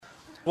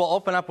We'll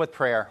open up with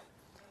prayer.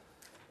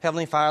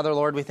 Heavenly Father,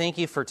 Lord, we thank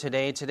you for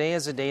today. Today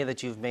is a day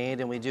that you've made,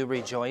 and we do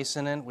rejoice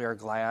in it. We are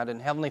glad.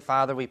 And Heavenly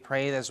Father, we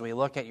pray as we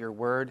look at your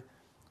word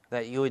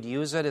that you would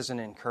use it as an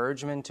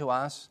encouragement to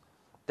us,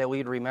 that we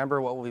would remember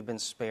what we've been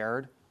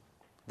spared,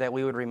 that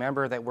we would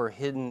remember that we're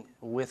hidden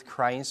with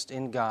Christ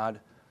in God,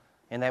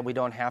 and that we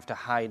don't have to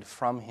hide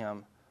from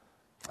him.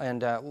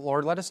 And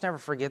Lord, let us never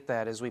forget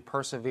that as we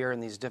persevere in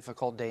these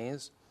difficult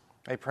days.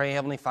 I pray,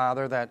 Heavenly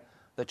Father, that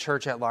the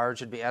church at large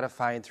would be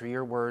edified through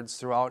your words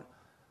throughout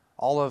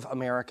all of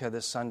America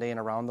this Sunday and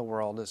around the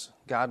world as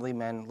godly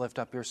men lift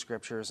up your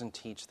scriptures and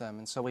teach them.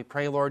 And so we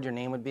pray, Lord, your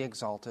name would be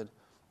exalted.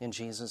 In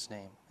Jesus'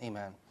 name,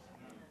 amen.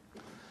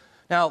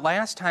 Now,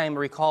 last time,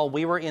 recall,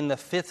 we were in the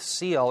fifth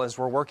seal as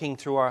we're working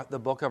through the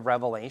book of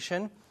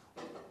Revelation.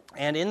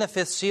 And in the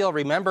fifth seal,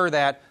 remember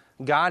that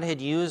God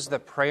had used the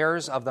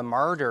prayers of the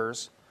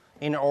martyrs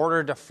in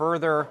order to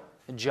further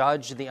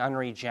judge the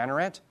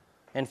unregenerate.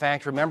 In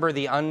fact, remember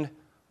the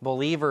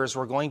unbelievers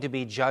were going to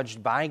be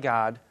judged by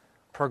God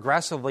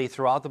progressively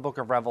throughout the book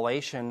of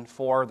Revelation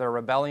for their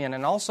rebellion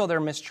and also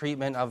their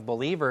mistreatment of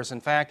believers. In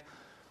fact,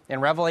 in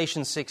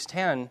Revelation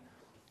 6:10,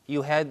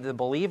 you had the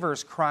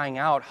believers crying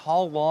out, "How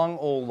long,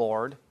 O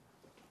Lord,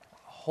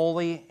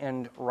 holy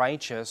and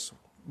righteous,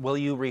 will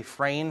you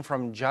refrain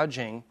from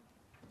judging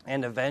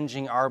and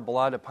avenging our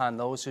blood upon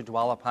those who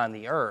dwell upon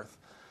the earth?"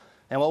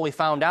 And what we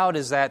found out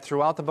is that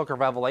throughout the book of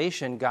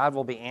Revelation, God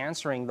will be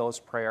answering those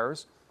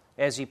prayers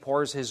as he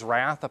pours his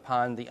wrath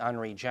upon the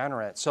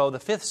unregenerate. So the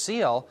fifth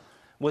seal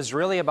was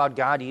really about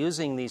God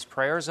using these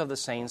prayers of the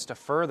saints to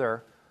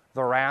further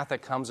the wrath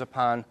that comes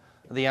upon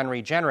the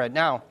unregenerate.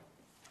 Now,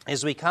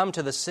 as we come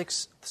to the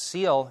sixth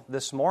seal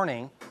this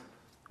morning,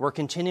 we're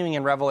continuing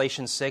in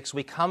Revelation 6,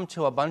 we come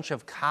to a bunch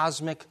of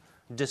cosmic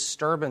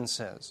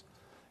disturbances.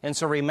 And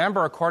so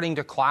remember, according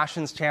to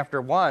Colossians chapter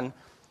 1,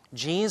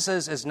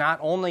 Jesus is not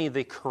only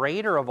the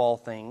creator of all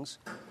things,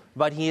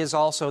 but he is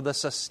also the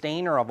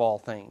sustainer of all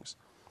things.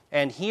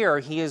 And here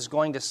he is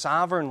going to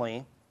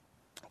sovereignly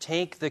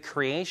take the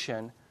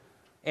creation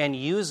and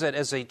use it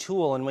as a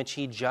tool in which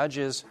he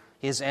judges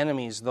his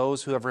enemies,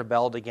 those who have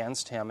rebelled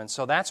against him. And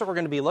so that's what we're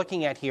going to be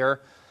looking at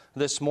here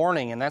this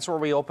morning, and that's where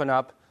we open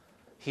up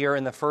here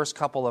in the first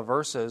couple of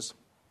verses.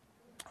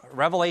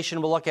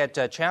 Revelation, we'll look at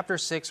chapter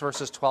 6,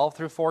 verses 12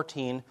 through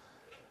 14.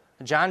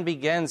 John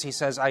begins, he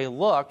says, "I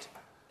looked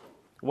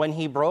when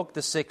he broke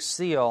the sixth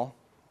seal,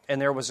 and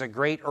there was a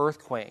great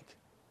earthquake.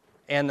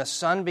 And the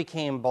sun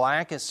became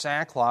black as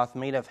sackcloth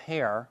made of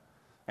hair,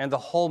 and the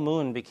whole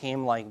moon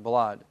became like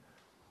blood.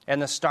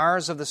 And the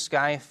stars of the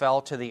sky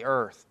fell to the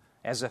earth,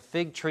 as a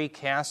fig tree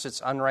casts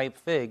its unripe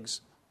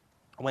figs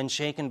when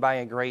shaken by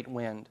a great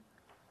wind.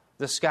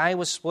 The sky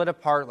was split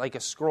apart like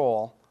a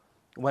scroll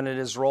when it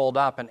is rolled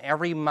up, and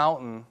every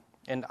mountain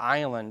and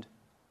island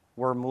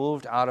were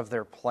moved out of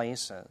their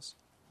places."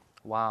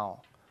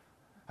 Wow.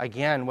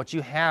 Again, what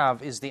you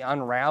have is the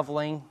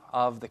unraveling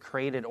of the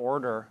created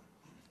order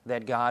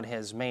that God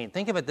has made.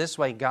 Think of it this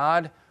way.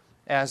 God,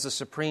 as the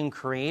supreme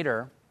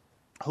creator,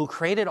 who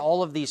created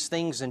all of these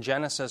things in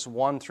Genesis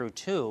 1 through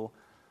 2,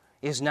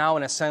 is now,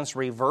 in a sense,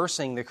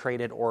 reversing the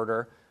created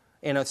order,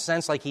 in a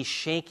sense like he's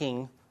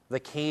shaking the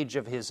cage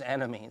of his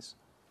enemies.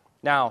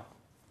 Now,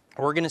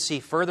 we're going to see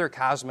further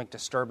cosmic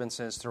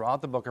disturbances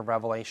throughout the book of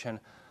Revelation,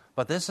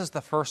 but this is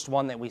the first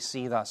one that we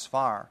see thus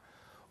far.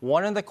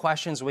 One of the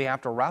questions we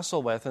have to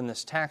wrestle with in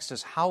this text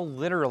is how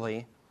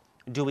literally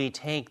do we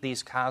take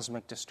these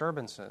cosmic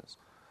disturbances?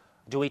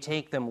 Do we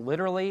take them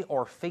literally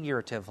or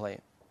figuratively?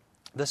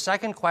 The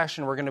second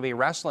question we're going to be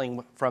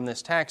wrestling from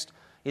this text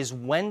is,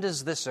 when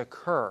does this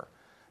occur?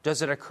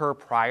 Does it occur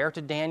prior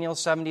to Daniel's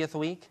 70th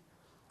week,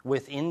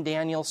 within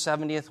Daniel's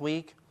 70th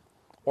week,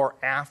 or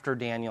after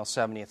Daniel's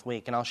 70th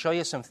week? And I'll show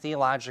you some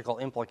theological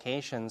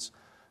implications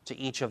to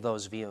each of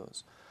those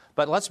views.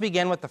 But let's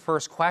begin with the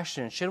first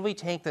question. Should we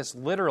take this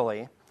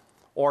literally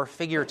or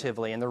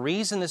figuratively? And the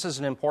reason this is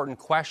an important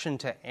question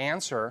to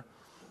answer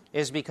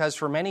is because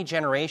for many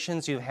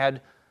generations you've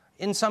had,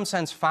 in some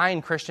sense,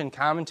 fine Christian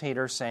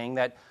commentators saying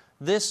that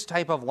this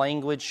type of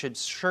language should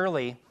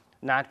surely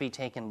not be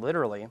taken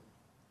literally.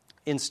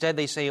 Instead,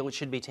 they say it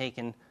should be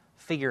taken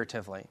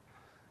figuratively.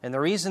 And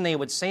the reason they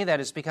would say that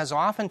is because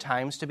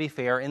oftentimes, to be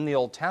fair, in the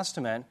Old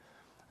Testament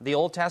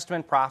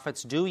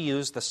prophets do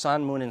use the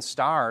sun, moon, and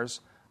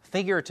stars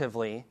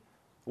figuratively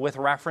with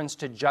reference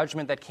to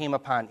judgment that came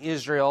upon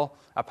Israel,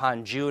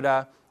 upon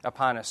Judah,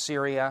 upon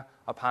Assyria,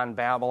 upon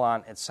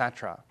Babylon,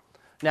 etc.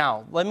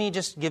 Now, let me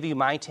just give you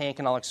my take,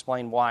 and I'll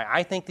explain why.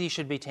 I think these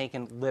should be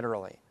taken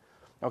literally.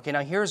 Okay,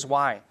 now here's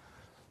why.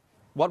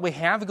 What we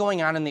have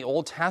going on in the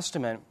Old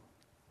Testament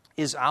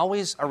is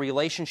always a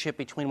relationship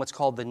between what's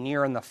called the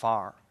near and the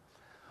far.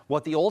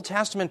 What the Old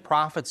Testament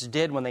prophets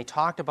did when they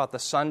talked about the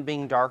sun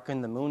being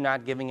darkened, the moon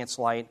not giving its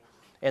light,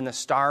 and the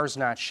stars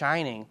not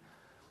shining,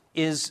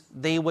 is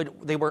they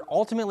were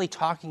ultimately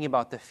talking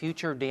about the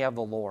future day of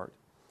the Lord,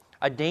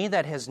 a day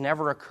that has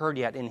never occurred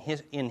yet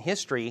in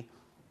history,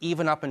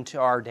 even up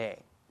until our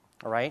day.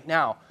 All right?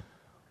 Now,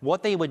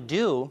 what they would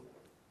do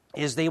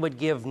is they would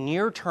give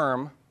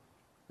near-term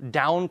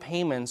down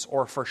payments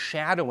or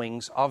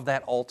foreshadowings of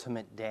that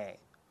ultimate day.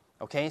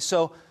 Okay,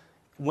 so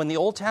when the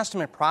Old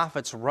Testament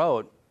prophets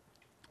wrote,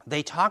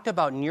 they talked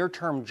about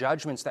near-term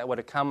judgments that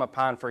would come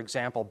upon, for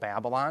example,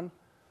 Babylon,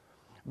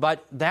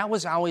 but that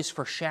was always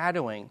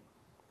foreshadowing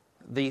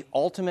the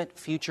ultimate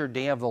future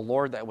day of the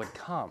Lord that would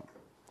come.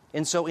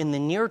 And so in the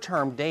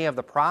near-term day of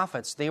the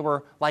prophets, they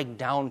were like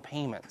down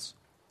payments,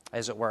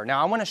 as it were.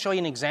 Now, I want to show you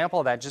an example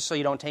of that, just so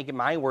you don't take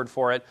my word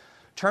for it.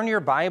 Turn your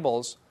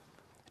Bibles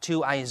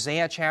to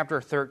Isaiah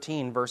chapter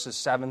 13, verses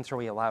 7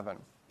 through 11.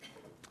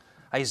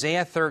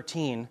 Isaiah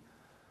 13,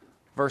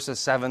 verses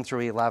 7 through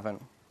 11.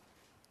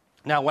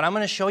 Now, what I'm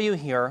going to show you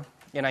here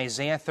in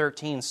Isaiah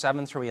 13,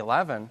 7 through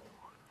 11,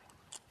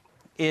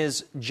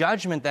 is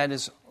judgment that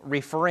is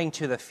referring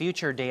to the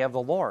future day of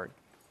the Lord.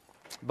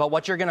 But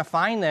what you're going to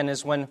find then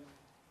is when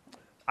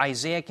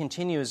Isaiah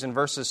continues in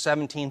verses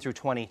 17 through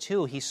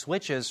 22, he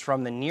switches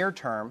from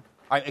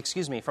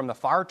from the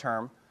far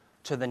term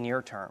to the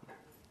near term.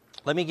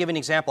 Let me give an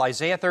example.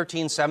 Isaiah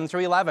 13, 7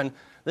 through 11,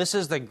 this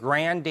is the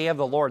grand day of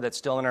the Lord that's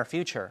still in our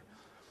future.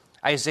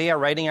 Isaiah,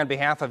 writing on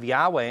behalf of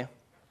Yahweh,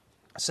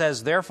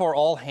 says, "Therefore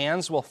all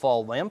hands will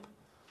fall limp,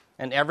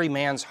 and every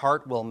man's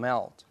heart will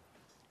melt.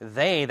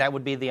 They," that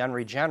would be the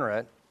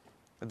unregenerate,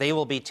 "they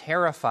will be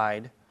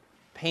terrified.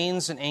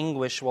 Pains and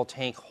anguish will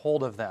take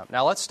hold of them."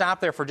 Now let's stop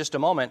there for just a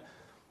moment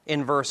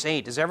in verse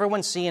 8. Does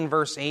everyone see in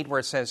verse 8 where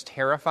it says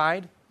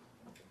terrified?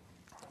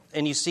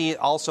 And you see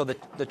also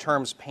the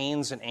terms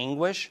pains and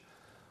anguish?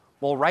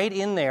 Well, right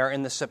in there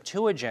in the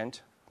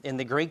Septuagint, in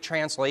the Greek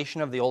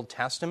translation of the Old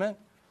Testament,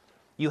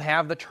 you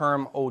have the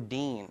term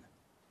odin.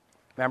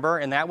 Remember?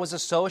 And that was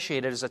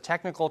associated as a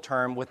technical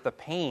term with the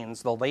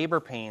pains, the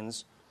labor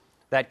pains,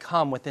 that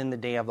come within the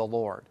day of the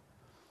Lord.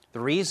 The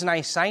reason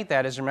I cite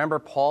that is, remember,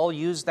 Paul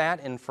used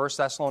that in 1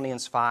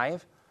 Thessalonians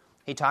 5.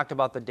 He talked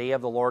about the day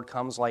of the Lord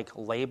comes like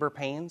labor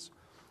pains.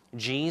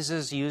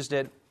 Jesus used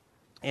it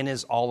in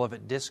his all of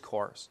it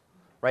discourse.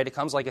 Right? It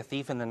comes like a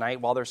thief in the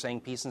night while they're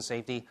saying peace and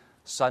safety.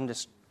 Sudden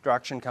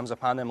destruction comes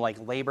upon them like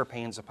labor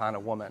pains upon a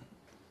woman.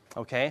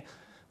 Okay?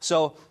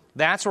 So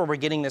that's where we're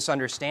getting this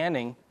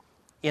understanding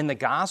in the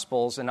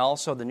Gospels and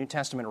also the New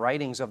Testament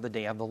writings of the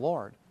day of the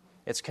Lord.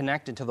 It's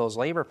connected to those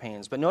labor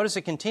pains. But notice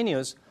it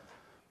continues.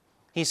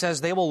 He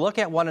says, "They will look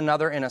at one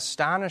another in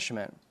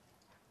astonishment,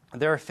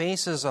 their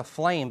faces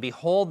aflame.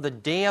 Behold, the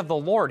day of the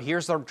Lord."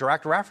 Here's the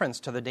direct reference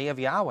to the day of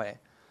Yahweh.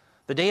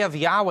 "The day of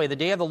Yahweh, the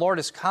day of the Lord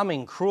is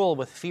coming, cruel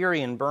with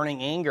fury and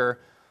burning anger,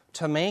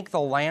 to make the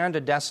land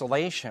a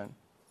desolation,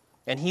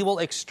 and he will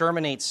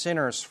exterminate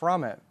sinners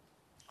from it.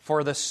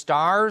 For the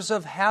stars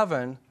of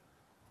heaven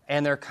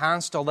and their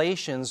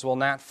constellations will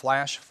not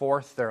flash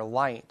forth their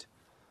light.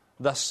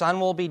 The sun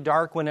will be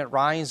dark when it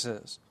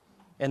rises,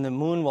 and the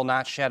moon will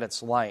not shed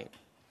its light.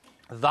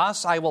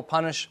 Thus I will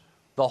punish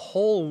the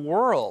whole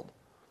world."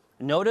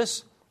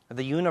 Notice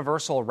the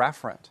universal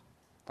referent.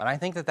 And I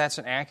think that that's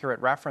an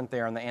accurate referent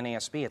there in the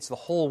NASB. It's the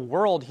whole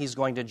world he's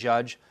going to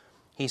judge.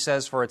 He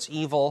says, "For its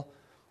evil,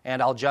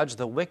 and I'll judge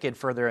the wicked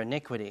for their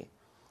iniquity.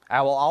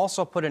 I will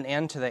also put an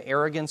end to the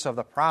arrogance of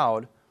the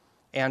proud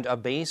and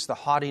abase the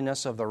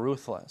haughtiness of the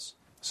ruthless."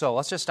 So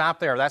let's just stop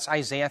there. That's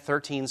Isaiah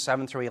 13,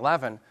 7 through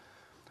 11.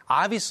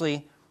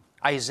 Obviously,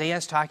 Isaiah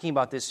is talking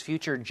about this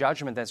future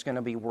judgment that's going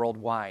to be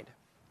worldwide.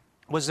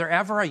 Was there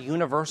ever a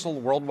universal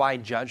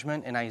worldwide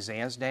judgment in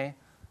Isaiah's day?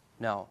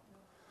 No.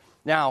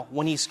 Now,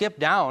 when you skip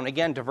down,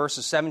 again, to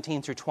verses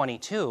 17 through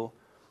 22,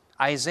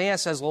 Isaiah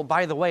says, well,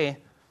 by the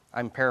way,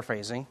 I'm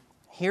paraphrasing,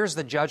 here's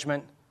the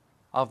judgment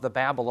of the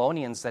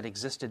Babylonians that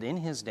existed in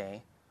his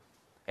day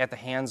at the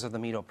hands of the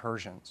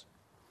Medo-Persians.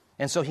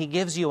 And so he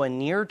gives you a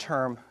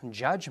near-term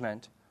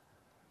judgment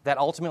that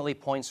ultimately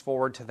points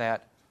forward to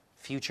that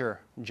future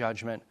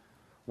judgment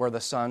where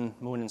the sun,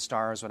 moon, and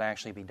stars would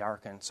actually be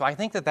darkened. So I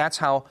think that that's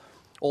how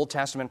Old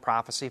Testament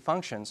prophecy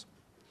functions.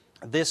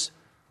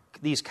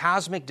 These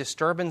cosmic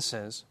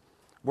disturbances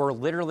were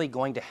literally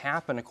going to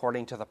happen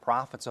according to the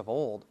prophets of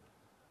old,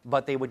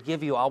 but they would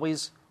give you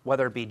always,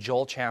 whether it be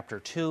Joel chapter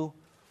 2,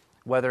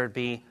 whether it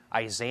be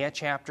Isaiah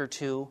chapter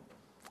 2,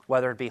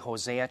 whether it be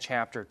Hosea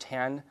chapter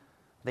 10,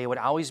 they would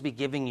always be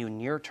giving you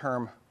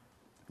near-term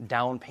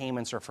down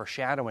payments or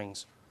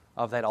foreshadowings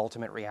of that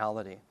ultimate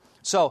reality.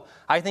 So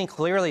I think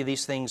clearly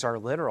these things are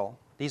literal.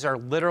 These are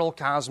literal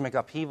cosmic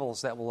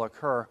upheavals that will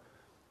occur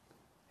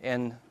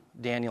in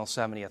Daniel's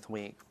 70th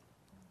week.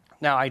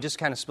 Now, I just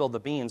kind of spilled the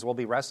beans. We'll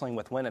be wrestling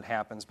with when it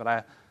happens,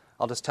 but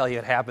I'll just tell you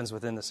it happens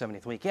within the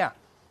 70th week. Yeah.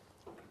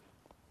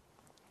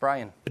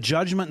 Brian.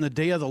 Judgment in the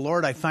day of the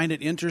Lord, I find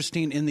it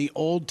interesting in the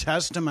Old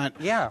Testament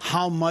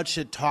how much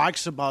it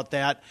talks about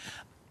that.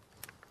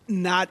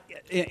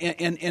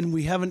 And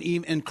we haven't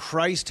even, and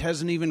Christ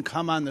hasn't even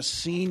come on the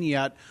scene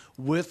yet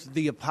with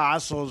the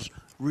apostles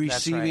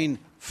receiving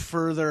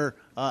further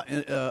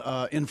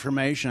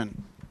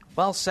information.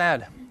 Well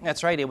said.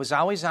 That's right. It was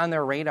always on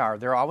their radar.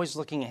 They're always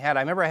looking ahead.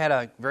 I remember I had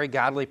a very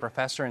godly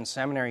professor in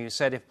seminary who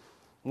said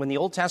when the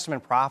Old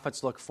Testament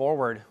prophets look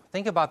forward,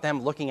 think about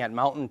them looking at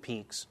mountain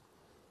peaks.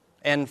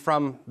 And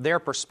from their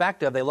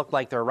perspective, they look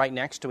like they're right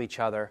next to each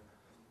other.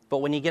 but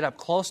when you get up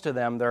close to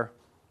them, they're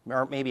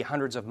maybe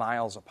hundreds of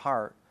miles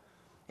apart.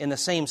 In the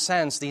same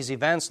sense, these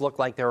events look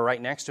like they're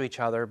right next to each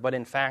other, but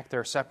in fact,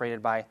 they're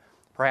separated by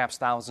perhaps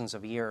thousands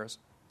of years.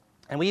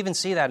 And we even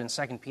see that in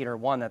 2 Peter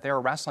 1, that they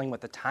were wrestling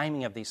with the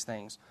timing of these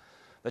things,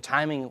 the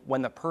timing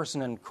when the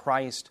person in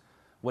Christ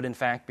would in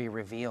fact be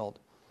revealed.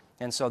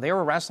 And so they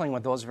were wrestling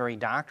with those very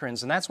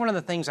doctrines. And that's one of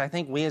the things I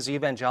think we as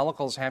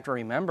evangelicals have to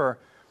remember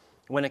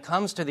when it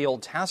comes to the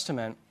Old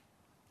Testament.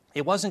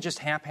 It wasn't just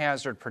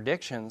haphazard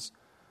predictions.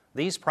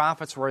 These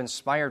prophets were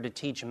inspired to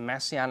teach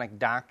messianic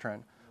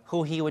doctrine,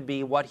 who he would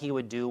be, what he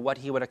would do, what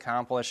he would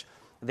accomplish.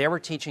 They were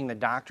teaching the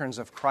doctrines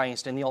of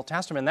Christ in the Old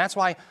Testament. And that's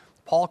why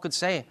Paul could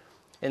say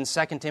in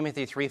 2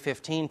 Timothy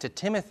 3:15 to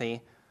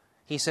Timothy,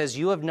 he says,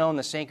 "You have known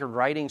the sacred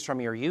writings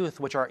from your youth,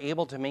 which are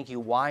able to make you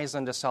wise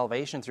unto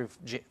salvation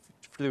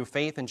through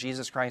faith in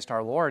Jesus Christ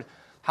our Lord."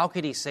 How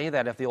could he say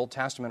that if the Old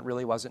Testament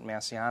really wasn't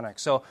messianic?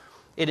 So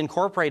it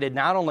incorporated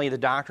not only the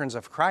doctrines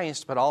of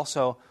Christ, but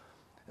also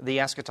the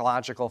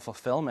eschatological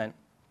fulfillment,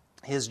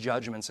 his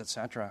judgments,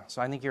 etc.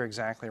 So I think you're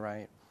exactly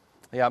right.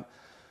 Yep.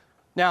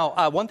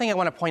 Now, one thing I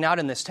want to point out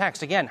in this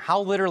text, again,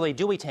 how literally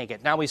do we take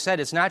it? Now, we said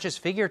it's not just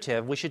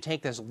figurative. We should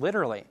take this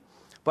literally.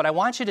 But I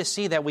want you to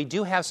see that we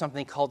do have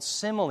something called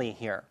simile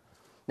here.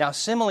 Now,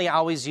 simile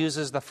always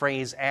uses the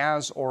phrase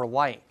as or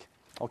like.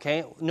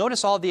 Okay?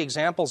 Notice all the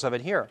examples of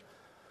it here.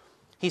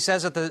 He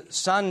says that the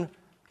sun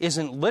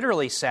isn't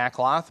literally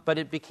sackcloth, but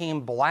it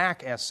became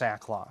black as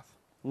sackcloth.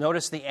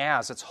 Notice the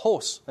as. It's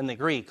hos in the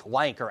Greek,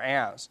 like or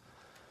as.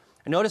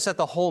 And notice that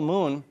the whole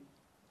moon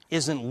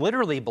isn't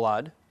literally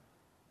blood,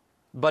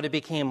 but it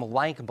became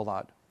like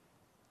blood.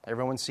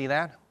 Everyone see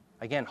that?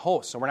 Again,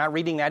 hos. So we're not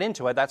reading that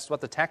into it. That's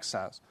what the text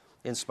says,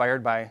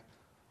 inspired by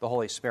the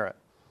Holy Spirit.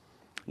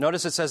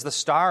 Notice it says the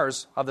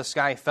stars of the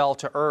sky fell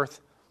to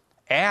earth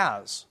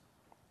as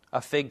a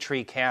fig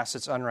tree casts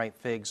its unripe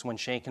figs when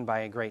shaken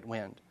by a great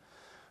wind.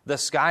 The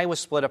sky was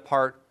split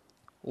apart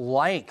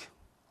like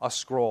a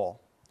scroll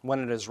when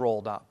it is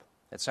rolled up,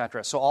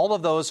 etc. So all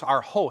of those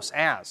are hos,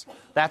 as.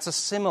 That's a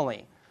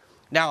simile.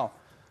 Now,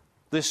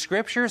 the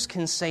Scriptures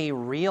can say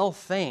real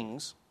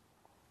things,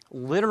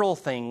 literal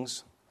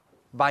things,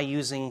 by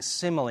using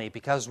simile,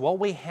 because what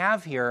we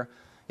have here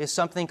is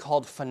something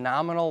called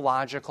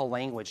phenomenological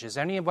language. Has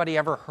anybody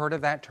ever heard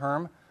of that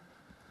term?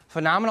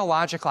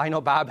 Phenomenological, I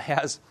know Bob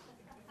has.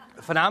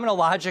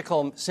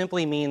 Phenomenological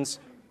simply means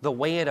the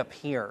way it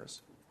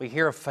appears. We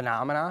hear of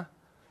phenomena.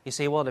 You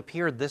say, well, it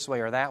appeared this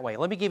way or that way.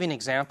 Let me give you an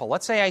example.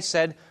 Let's say I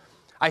said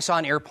I saw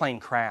an airplane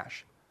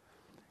crash.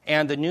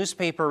 And the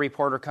newspaper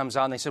reporter comes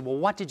out and they said, well,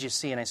 what did you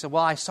see? And I said,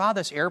 well, I saw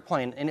this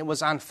airplane and it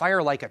was on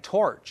fire like a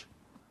torch.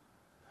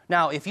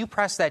 Now, if you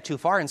press that too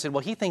far and said,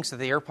 well, he thinks that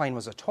the airplane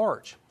was a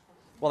torch,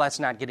 well, that's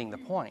not getting the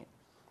point.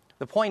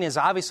 The point is,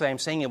 obviously, I'm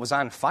saying it was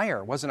on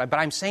fire, wasn't I? But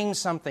I'm saying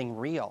something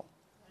real.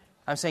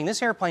 I'm saying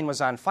this airplane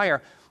was on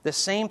fire. The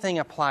same thing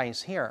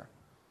applies here.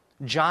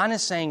 John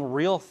is saying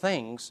real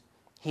things.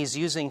 He's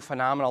using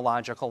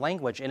phenomenological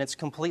language, and it's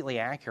completely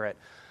accurate.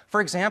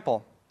 For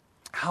example,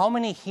 how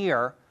many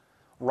here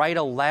write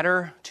a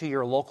letter to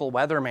your local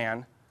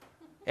weatherman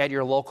at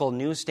your local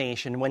news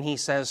station when he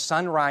says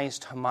sunrise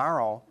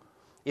tomorrow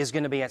is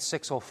going to be at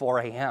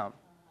 6:04 a.m.?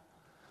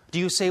 Do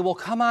you say, well,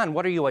 come on,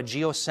 what are you, a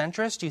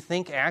geocentrist? Do you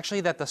think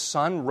actually that the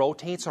sun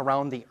rotates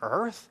around the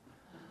earth?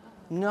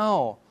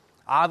 No.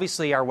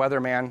 Obviously, our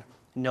weatherman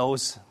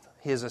knows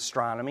his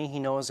astronomy. He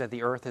knows that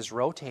the earth is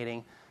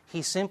rotating.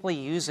 He's simply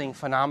using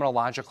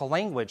phenomenological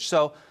language.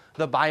 So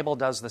the Bible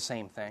does the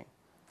same thing.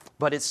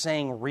 But it's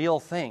saying real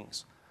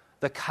things.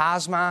 The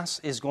cosmos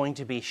is going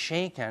to be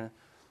shaken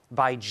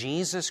by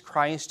Jesus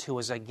Christ, who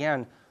is,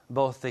 again,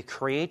 both the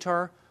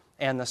creator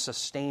and the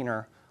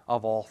sustainer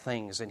of all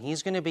things. And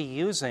he's going to be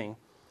using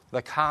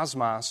the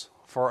cosmos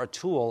for a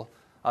tool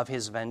of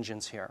his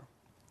vengeance here.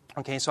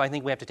 Okay, so I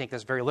think we have to take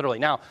this very literally.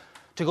 Now,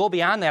 to go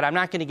beyond that, I'm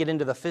not going to get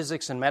into the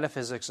physics and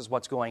metaphysics of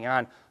what's going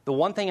on. The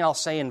one thing I'll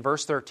say in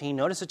verse 13,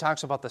 notice it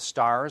talks about the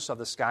stars of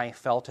the sky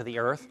fell to the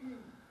earth.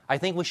 I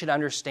think we should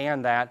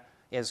understand that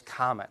as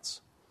comets,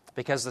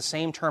 because the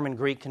same term in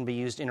Greek can be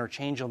used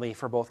interchangeably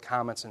for both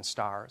comets and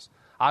stars.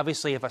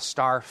 Obviously, if a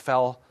star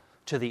fell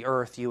to the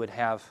earth, you would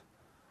have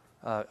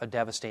a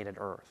devastated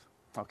earth.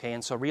 Okay,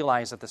 and so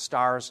realize that the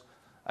stars,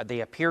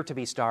 they appear to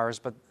be stars,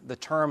 but the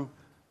term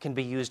can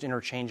be used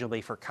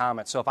interchangeably for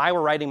comets. So if I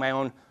were writing my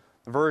own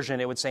version,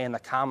 it would say, and the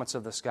comets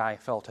of the sky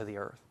fell to the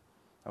earth.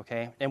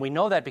 Okay, and we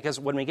know that because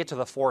when we get to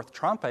the fourth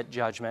trumpet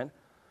judgment,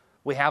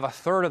 we have a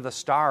third of the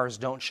stars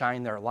don't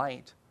shine their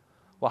light.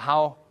 Well,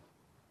 how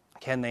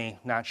can they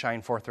not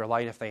shine forth their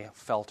light if they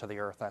fell to the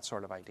earth? That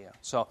sort of idea.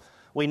 So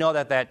we know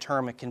that that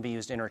term can be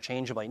used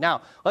interchangeably.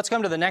 Now, let's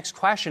come to the next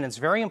question. It's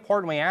very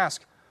important we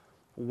ask,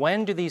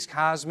 when do these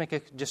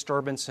cosmic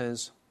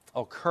disturbances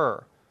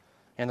occur?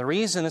 And the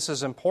reason this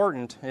is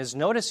important is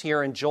notice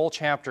here in Joel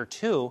chapter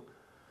 2,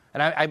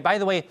 and I by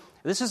the way,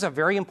 this is a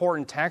very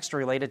important text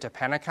related to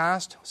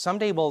Pentecost.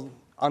 Someday we'll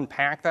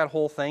unpack that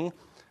whole thing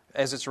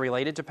as it's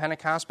related to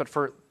Pentecost, but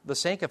for the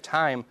sake of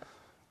time,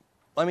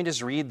 let me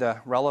just read the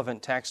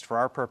relevant text for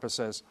our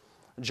purposes.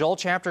 Joel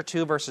chapter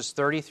 2, verses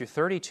 30 through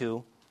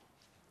 32,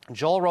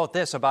 Joel wrote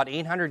this about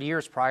 800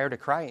 years prior to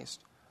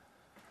Christ.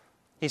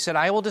 He said,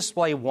 I will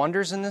display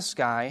wonders in the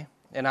sky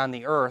and on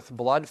the earth,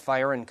 blood,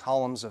 fire, and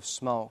columns of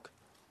smoke.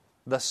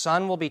 The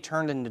sun will be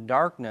turned into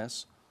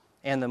darkness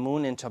and the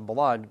moon into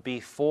blood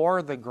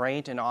before the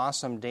great and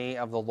awesome day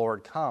of the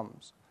Lord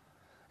comes.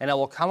 And it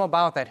will come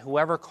about that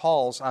whoever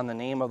calls on the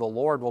name of the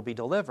Lord will be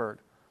delivered.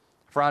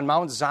 For on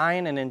Mount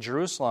Zion and in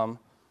Jerusalem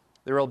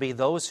there will be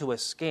those who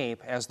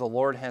escape, as the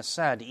Lord has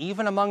said,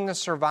 even among the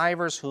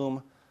survivors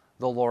whom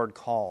the Lord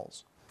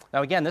calls.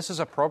 Now again, this is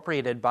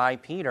appropriated by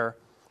Peter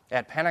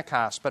at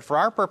Pentecost. But for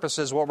our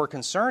purposes, what we're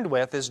concerned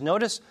with is,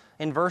 notice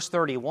in verse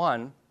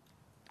 31,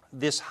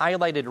 this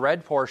highlighted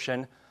red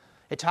portion,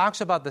 it talks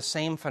about the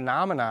same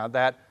phenomena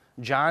that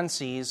John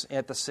sees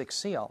at the sixth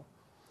seal.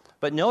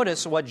 But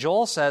notice what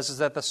Joel says is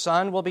that the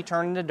sun will be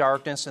turned into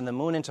darkness and the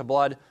moon into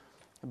blood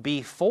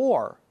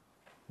before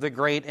the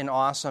great and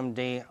awesome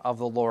day of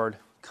the Lord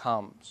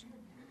comes.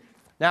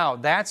 Now,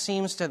 that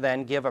seems to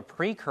then give a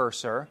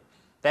precursor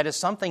that is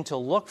something to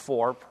look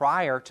for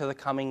prior to the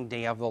coming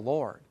day of the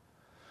Lord.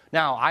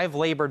 Now, I've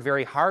labored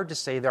very hard to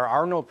say there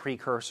are no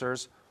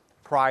precursors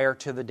prior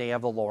to the day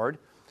of the Lord.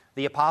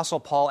 The Apostle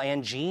Paul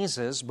and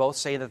Jesus both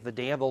say that the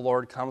day of the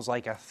Lord comes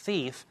like a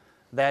thief,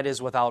 that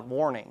is, without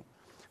warning.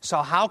 So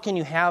how can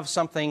you have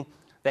something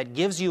that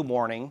gives you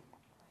warning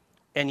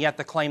and yet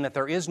the claim that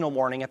there is no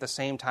warning at the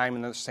same time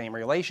in the same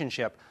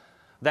relationship?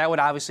 That would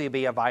obviously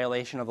be a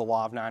violation of the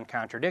law of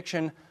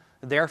non-contradiction.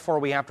 Therefore,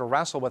 we have to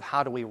wrestle with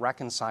how do we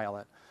reconcile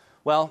it.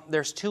 Well,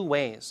 there's two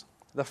ways.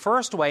 The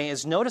first way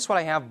is, notice what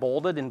I have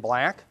bolded in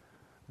black,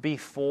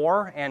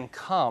 before and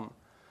come.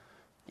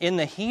 In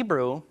the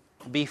Hebrew,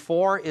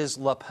 before is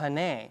la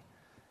paneh.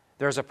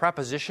 There's a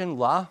preposition,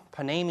 la.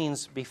 Paneh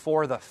means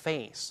before the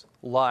face.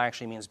 La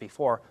actually means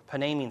before.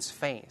 Paneh means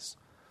face.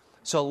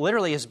 So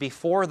literally is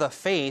before the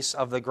face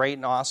of the great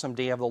and awesome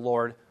day of the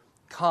Lord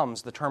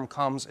comes. The term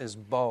comes is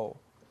bo.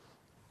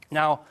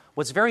 Now,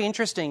 what's very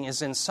interesting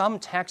is in some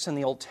texts in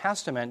the Old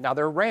Testament, now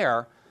they're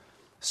rare,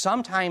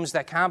 sometimes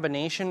that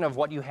combination of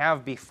what you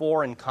have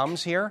before and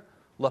comes here,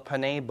 la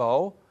paneh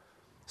bo,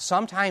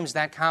 sometimes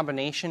that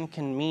combination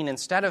can mean,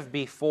 instead of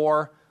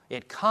before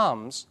it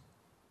comes,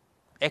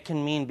 it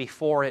can mean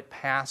before it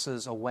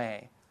passes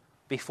away,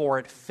 before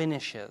it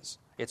finishes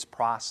its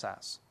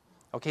process.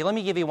 Okay, let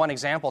me give you one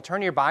example.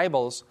 Turn your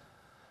Bibles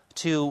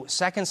to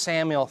 2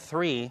 Samuel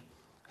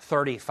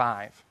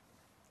 3:35.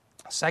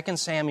 2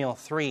 Samuel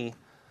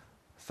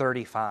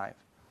 3:35.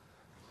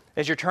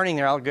 As you're turning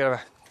there, I'll get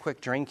a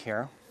quick drink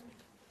here.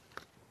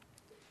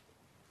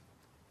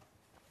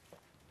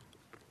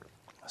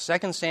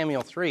 2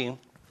 Samuel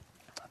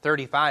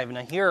 3:35.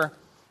 Now here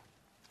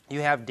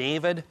you have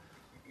David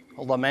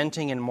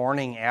lamenting and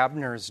mourning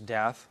Abner's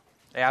death.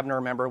 Abner,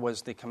 remember,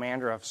 was the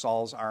commander of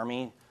Saul's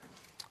army.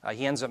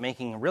 He ends up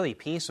making really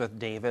peace with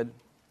David,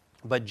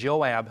 but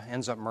Joab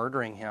ends up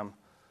murdering him,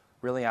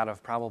 really out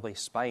of probably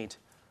spite.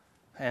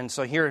 And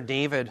so here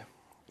David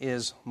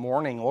is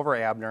mourning over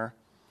Abner.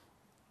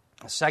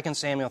 2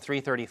 Samuel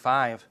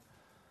 3:35,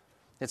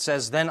 it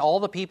says, Then all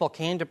the people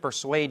came to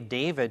persuade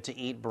David to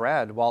eat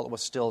bread while it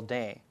was still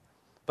day.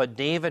 But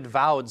David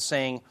vowed,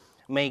 saying,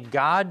 May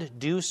God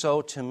do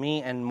so to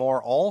me and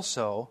more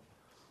also,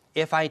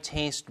 if I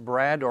taste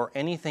bread or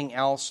anything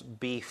else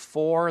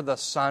before the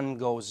sun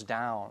goes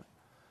down.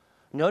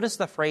 Notice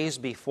the phrase,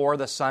 before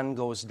the sun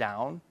goes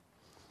down.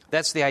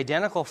 That's the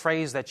identical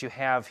phrase that you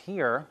have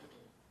here,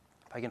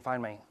 if I can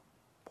find my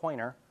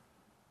pointer,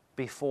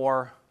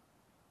 before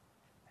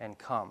and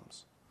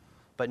comes.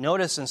 But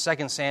notice in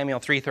 2 Samuel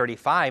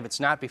 3:35, it's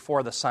not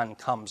before the sun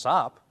comes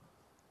up,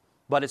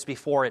 but it's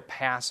before it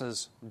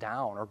passes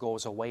down or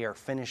goes away or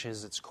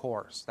finishes its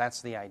course.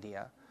 That's the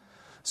idea.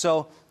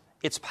 So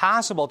it's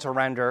possible to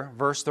render,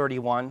 verse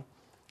 31,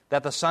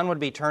 that the sun would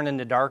be turned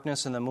into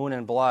darkness and the moon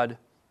in blood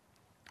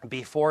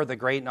before the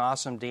great and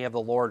awesome day of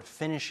the Lord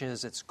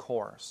finishes its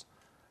course.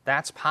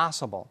 That's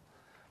possible.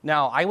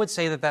 Now, I would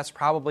say that that's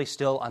probably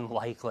still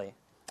unlikely.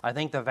 I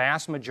think the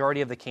vast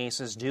majority of the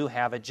cases do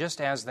have it,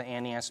 just as the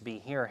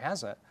NASB here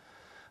has it.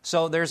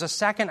 So there's a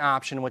second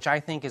option, which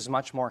I think is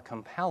much more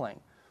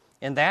compelling.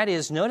 And that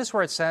is, notice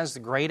where it says the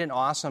great and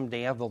awesome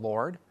day of the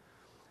Lord.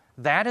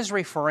 That is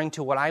referring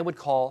to what I would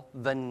call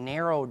the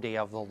narrow day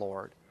of the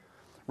Lord.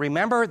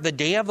 Remember, the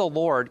day of the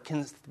Lord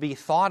can be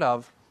thought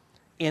of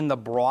in the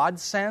broad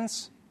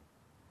sense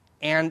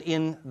and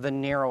in the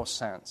narrow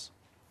sense.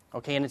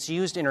 Okay, and it's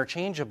used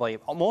interchangeably.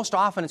 Most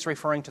often it's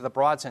referring to the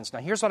broad sense. Now,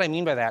 here's what I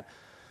mean by that.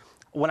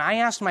 When I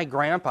asked my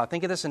grandpa,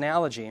 think of this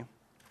analogy,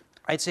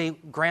 I'd say,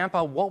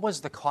 Grandpa, what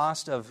was the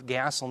cost of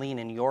gasoline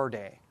in your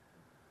day?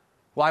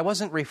 Well, I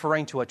wasn't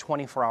referring to a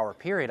 24-hour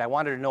period. I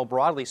wanted to know,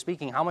 broadly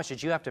speaking, how much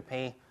did you have to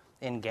pay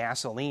in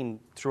gasoline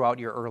throughout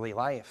your early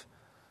life?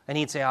 And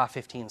he'd say,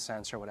 15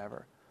 cents or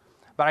whatever.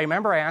 But I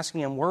remember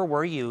asking him, where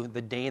were you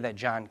the day that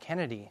John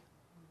Kennedy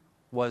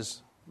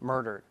was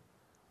murdered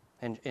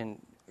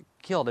and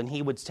killed? And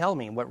he would tell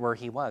me where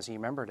he was. He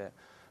remembered it.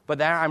 But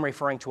that I'm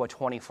referring to a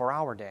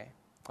 24-hour day.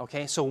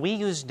 Okay, so we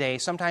use day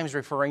sometimes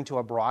referring to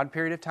a broad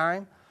period of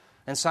time,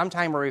 and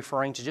sometimes we're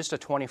referring to just a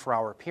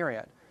 24-hour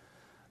period.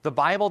 The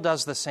Bible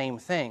does the same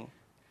thing.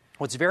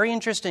 What's very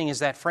interesting is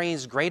that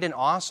phrase, great and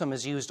awesome,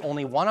 is used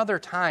only one other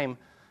time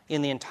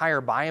in the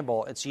entire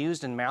Bible. It's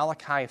used in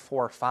Malachi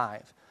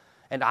 4:5.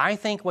 And I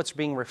think what's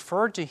being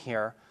referred to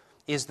here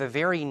is the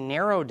very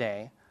narrow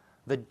day,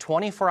 the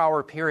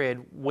 24-hour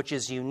period, which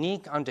is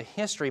unique unto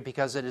history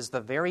because it is the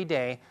very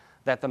day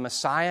that the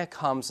Messiah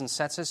comes and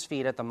sets his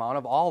feet at the Mount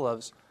of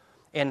Olives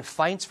and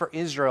fights for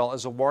Israel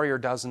as a warrior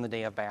does in the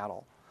day of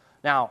battle.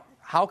 Now,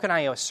 how can I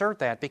assert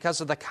that? Because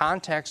of the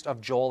context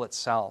of Joel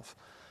itself.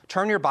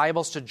 Turn your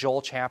Bibles to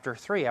Joel chapter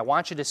 3. I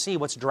want you to see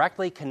what's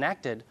directly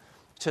connected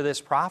to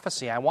this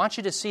prophecy. I want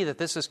you to see that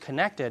this is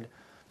connected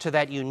to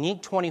that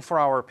unique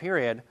 24-hour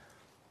period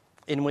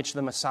in which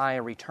the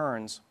Messiah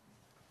returns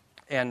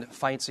and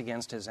fights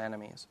against his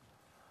enemies.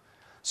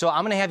 So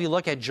I'm going to have you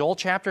look at Joel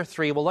chapter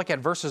 3. We'll look at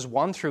verses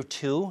 1 through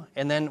 2,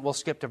 and then we'll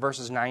skip to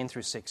verses 9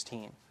 through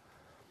 16.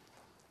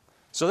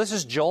 So this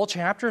is Joel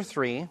chapter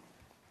 3,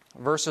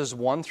 verses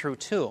 1 through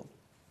 2.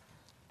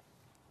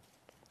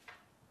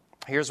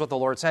 Here's what the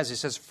Lord says. He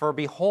says, "For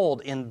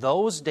behold, in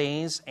those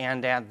days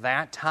and at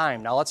that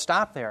time." Now let's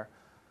stop there.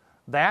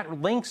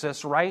 That links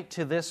us right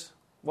to this,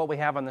 what we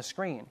have on the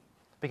screen,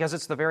 because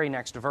it's the very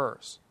next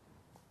verse.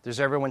 Does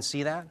everyone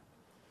see that?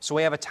 So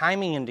we have a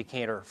timing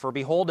indicator. For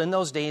behold, in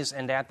those days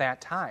and at that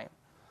time.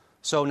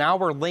 So now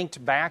we're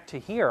linked back to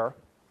here,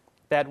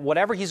 that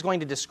whatever he's going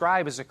to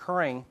describe is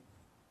occurring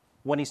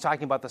when he's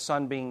talking about the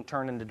sun being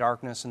turned into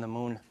darkness and the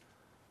moon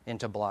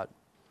into blood.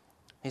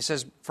 He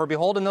says, "For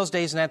behold, in those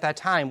days and at that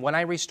time, when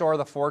I restore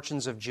the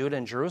fortunes of Judah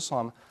and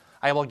Jerusalem,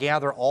 I will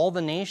gather all the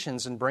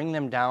nations and bring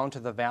them down to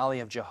the valley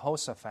of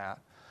Jehoshaphat."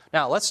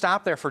 Now, let's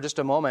stop there for just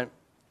a moment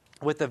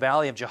with the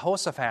valley of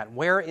Jehoshaphat.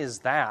 Where is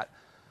that?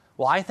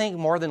 Well, I think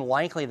more than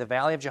likely the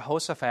valley of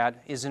Jehoshaphat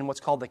is in what's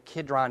called the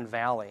Kidron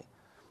Valley.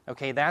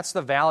 Okay, that's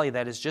the valley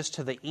that is just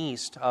to the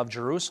east of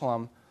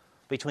Jerusalem,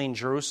 between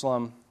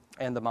Jerusalem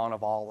and the Mount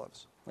of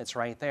Olives. It's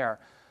right there.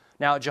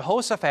 Now,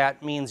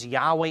 Jehoshaphat means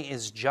Yahweh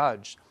is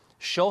judge.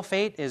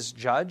 Shofet is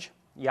judge.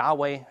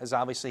 Yahweh is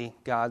obviously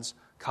God's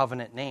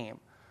covenant name.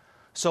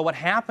 So what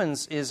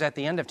happens is at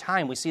the end of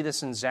time, we see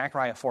this in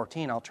Zechariah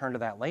 14, I'll turn to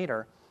that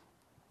later,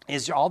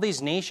 is all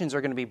these nations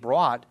are going to be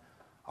brought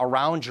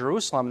around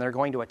Jerusalem. They're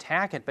going to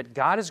attack it, but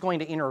God is going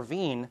to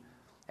intervene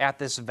at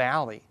this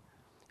valley.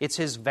 It's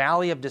his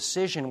valley of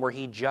decision where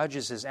he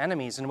judges his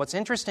enemies. And what's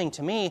interesting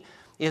to me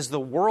is the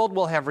world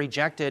will have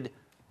rejected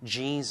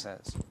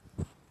Jesus.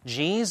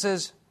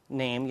 Jesus'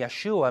 name,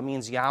 Yeshua,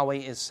 means Yahweh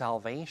is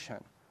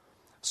salvation.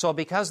 So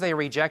because they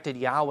rejected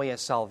Yahweh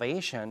as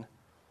salvation,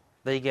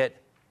 they get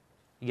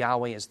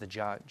Yahweh as the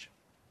judge.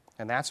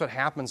 And that's what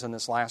happens in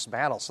this last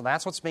battle. So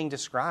that's what's being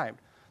described.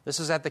 This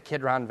is at the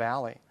Kidron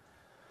Valley.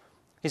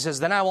 He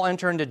says, "Then I will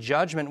enter into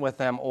judgment with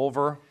them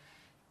over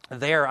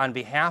there on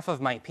behalf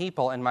of my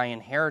people and my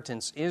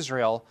inheritance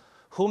Israel,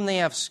 whom they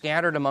have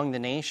scattered among the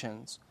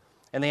nations,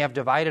 and they have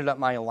divided up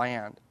my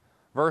land."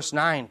 Verse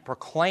 9,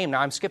 proclaim.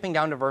 Now I'm skipping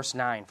down to verse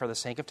 9 for the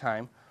sake of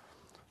time.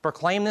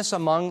 "Proclaim this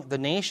among the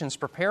nations,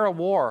 prepare a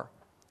war,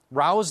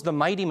 rouse the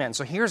mighty men."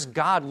 So here's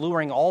God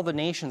luring all the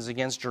nations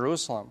against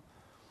Jerusalem.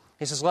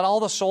 He says, "Let all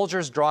the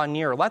soldiers draw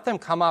near. Let them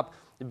come up,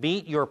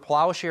 beat your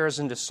plowshares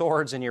into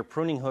swords and your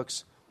pruning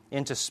hooks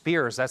into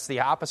spears." That's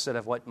the opposite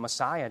of what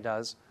Messiah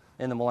does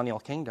in the millennial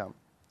kingdom.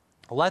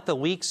 "Let the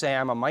weak say,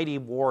 I'm a mighty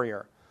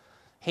warrior.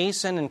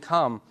 Hasten and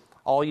come,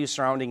 all you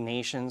surrounding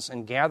nations,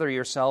 and gather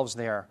yourselves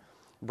there.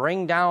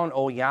 Bring down,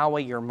 O Yahweh,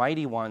 your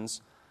mighty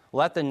ones.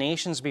 Let the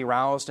nations be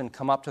roused and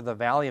come up to the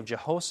valley of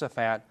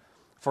Jehoshaphat,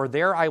 for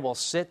there I will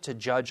sit to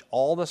judge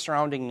all the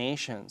surrounding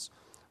nations.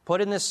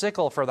 Put in the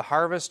sickle, for the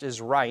harvest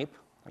is ripe."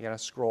 I got to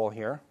scroll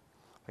here.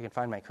 If I can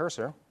find my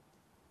cursor.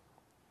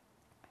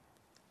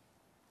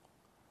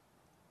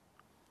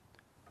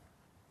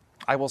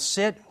 "I will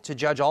sit to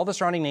judge all the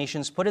surrounding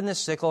nations. Put in the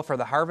sickle, for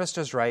the harvest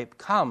is ripe.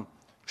 Come,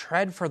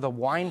 tread, for the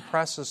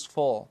winepress is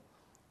full.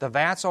 The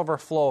vats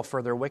overflow,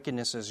 for their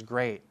wickedness is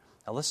great."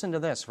 Now listen to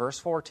this, verse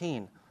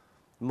 14.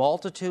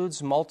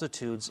 "Multitudes,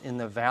 multitudes in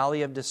the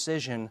valley of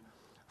decision,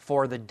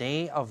 for the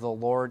day of the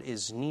Lord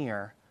is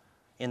near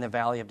in the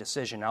valley of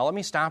decision." Now let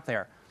me stop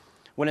there.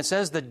 When it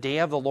says the day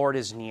of the Lord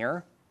is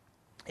near,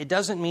 it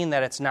doesn't mean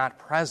that it's not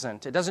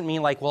present. It doesn't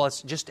mean like, well,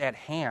 it's just at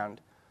hand.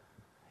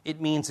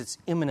 It means it's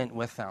imminent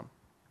with them.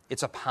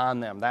 It's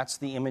upon them. That's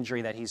the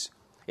imagery that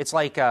it's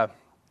like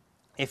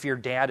if your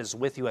dad is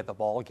with you at the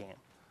ball game.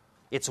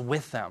 It's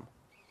with them.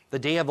 The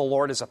day of the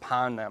Lord is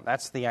upon them.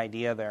 That's the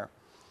idea there.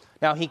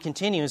 Now he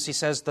continues, he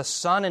says, "The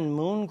sun and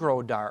moon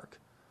grow dark,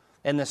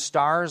 and the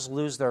stars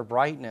lose their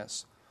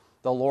brightness.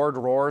 The Lord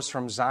roars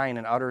from Zion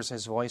and utters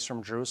his voice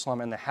from Jerusalem,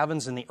 and the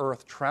heavens and the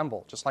earth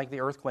tremble," just like the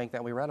earthquake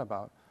that we read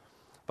about.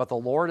 "But the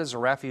Lord is a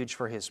refuge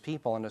for his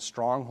people and a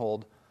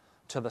stronghold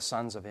to the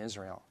sons of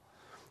Israel."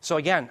 So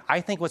again,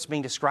 I think what's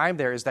being described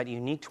there is that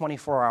unique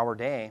 24-hour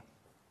day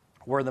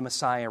where the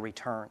Messiah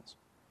returns.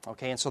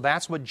 Okay, and so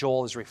that's what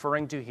Joel is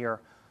referring to here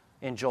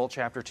in Joel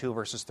chapter 2,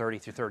 verses 30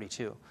 through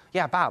 32.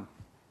 Yeah, Bob?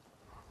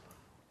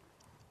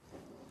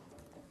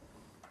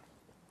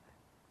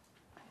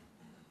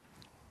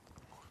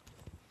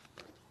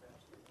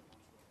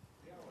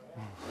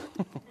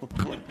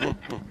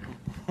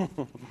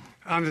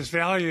 on this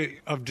valley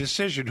of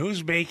decision,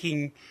 who's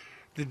making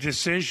the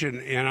decision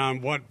and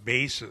on what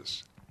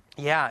basis?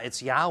 Yeah,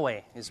 it's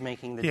Yahweh is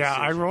making the Yeah,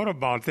 decision. I wrote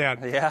about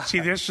that. Yeah. See,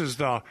 this is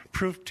the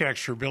proof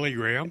text for Billy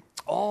Graham.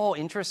 Oh,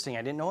 interesting.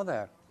 I didn't know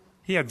that.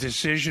 He had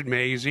Decision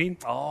magazine.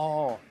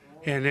 Oh,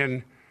 And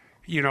then,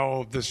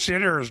 the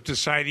sinner is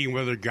deciding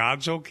whether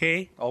God's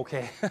okay.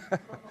 okay.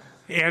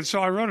 And so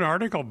I wrote an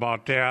article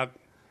about that.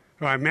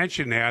 I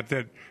mentioned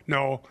that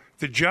no,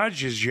 the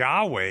judge is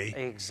Yahweh.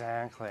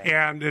 Exactly.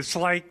 And it's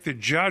like the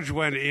judge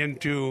went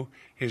into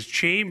his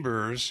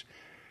chambers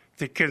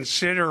to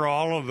consider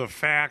all of the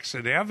facts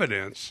and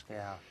evidence.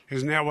 Yeah,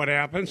 Isn't that what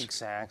happens?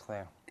 exactly.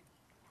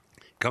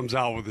 Comes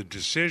out with a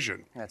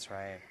decision. That's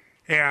right.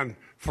 And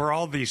for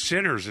all these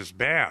sinners, it's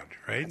bad,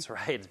 right? That's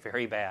right. It's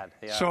very bad.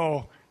 Yeah.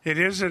 So it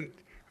isn't,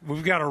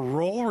 we've got a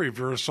role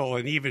reversal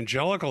in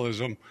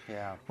evangelicalism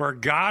Yeah. where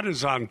God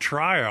is on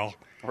trial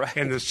Right.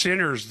 and the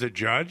sinner's the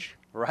judge.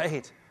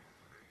 Right.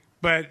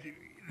 But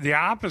the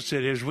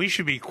opposite is we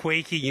should be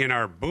quaking in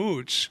our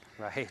boots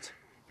Right.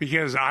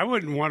 because I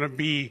wouldn't want to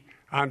be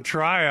on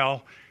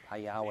trial By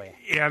Yahweh.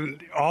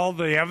 and all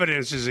the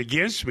evidence is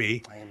against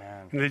me.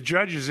 Amen. And the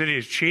judge is in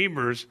his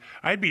chambers.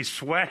 I'd be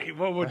sweating.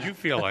 What would you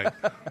feel like?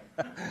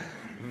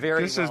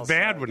 Very This well is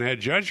bad said. when that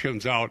judge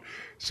comes out.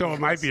 So it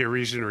might be a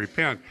reason to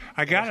repent.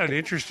 I got an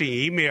interesting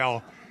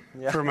email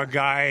from a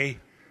guy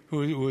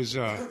who was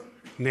a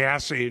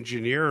NASA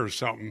engineer or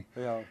something.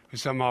 Yeah. Who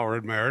somehow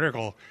read my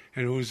article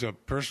and who's a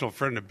personal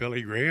friend of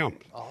Billy Graham.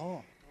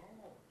 Oh.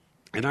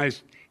 And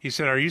he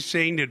said, "Are you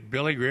saying that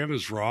Billy Graham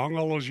is wrong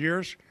all those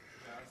years?"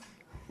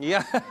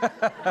 Yeah.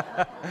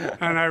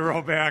 And I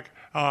wrote back,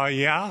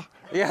 "Yeah."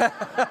 Yeah.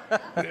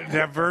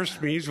 That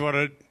verse means what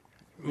it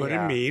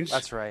Yeah, means.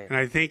 that's right. And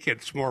I think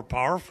it's more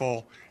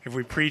powerful if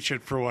we preach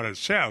it for what it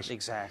says.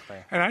 Exactly.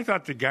 And I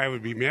thought the guy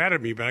would be mad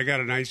at me, but I got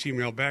a nice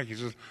email back. He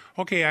says,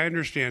 "Okay, I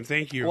understand.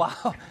 Thank you."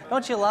 Wow.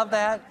 Don't you love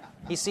that?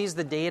 He sees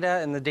the data,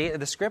 and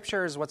the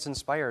scripture is what's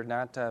inspired,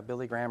 not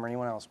Billy Graham or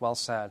anyone else. Well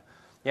said.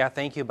 Yeah,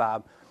 thank you,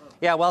 Bob.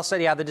 Yeah, well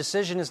said. Yeah, the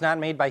decision is not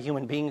made by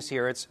human beings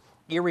here. It's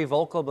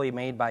irrevocably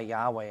made by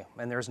Yahweh,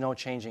 and there's no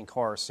changing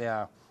course.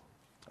 Yeah.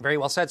 Very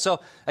well said. So,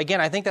 again,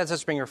 I think that's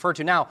what's being referred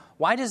to. Now,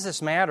 why does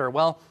this matter?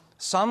 Well,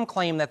 some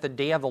claim that the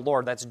day of the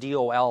Lord, that's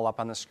D-O-L up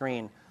on the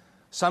screen,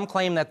 some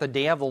claim that the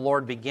day of the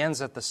Lord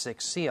begins at the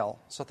sixth seal.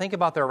 So think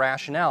about their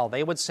rationale.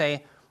 They would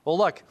say, well,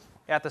 look,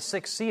 at the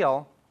sixth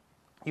seal,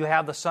 you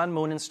have the sun,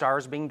 moon, and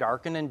stars being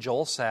darkened, and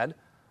Joel said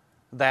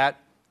that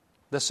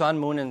the sun,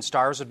 moon, and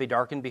stars would be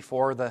darkened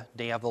before the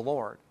day of the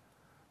Lord.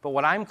 But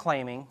what I'm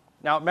claiming,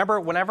 now remember,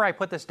 whenever I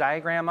put this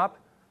diagram up,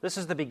 this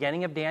is the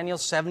beginning of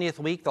Daniel's 70th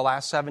week, the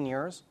last 7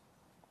 years,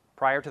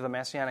 prior to the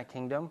Messianic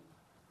kingdom.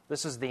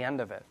 This is the end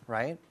of it,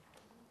 right?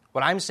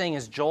 What I'm saying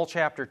is Joel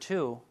chapter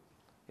 2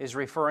 is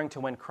referring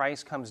to when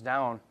Christ comes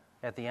down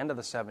at the end of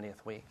the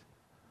 70th week.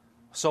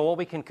 So what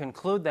we can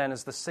conclude then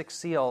is the sixth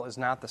seal is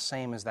not the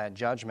same as that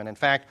judgment. In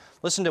fact,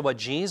 listen to what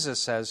Jesus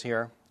says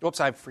here.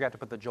 Oops, I forgot to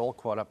put the Joel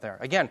quote up there.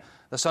 Again,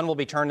 the sun will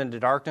be turned into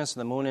darkness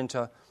and the moon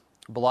into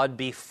blood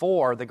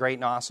before the great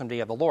and awesome day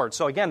of the Lord.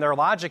 So again, their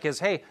logic is,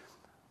 hey,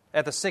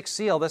 at the sixth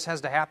seal, this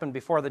has to happen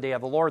before the day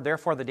of the Lord.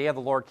 Therefore, the day of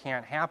the Lord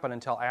can't happen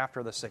until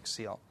after the sixth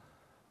seal.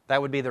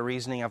 That would be the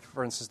reasoning of,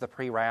 for instance, the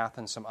pre-wrath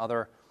and some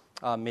other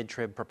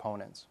mid-trib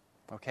proponents.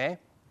 Okay?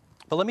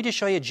 But let me just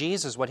show you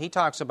Jesus, what he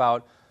talks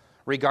about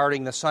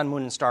regarding the sun,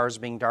 moon, and stars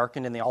being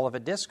darkened in the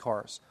Olivet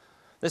Discourse.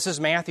 This is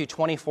Matthew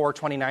 24,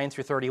 29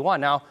 through 31.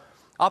 Now,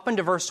 up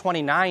into verse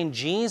 29,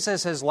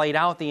 Jesus has laid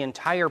out the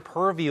entire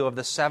purview of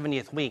the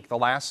 70th week, the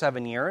last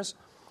 7 years.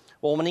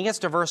 Well, when he gets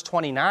to verse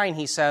 29,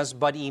 he says,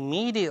 "But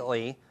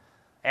immediately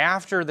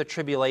after the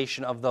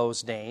tribulation of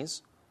those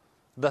days,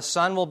 the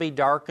sun will be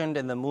darkened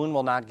and the moon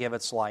will not give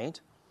its light,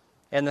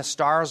 and the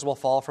stars will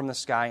fall from the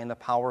sky and the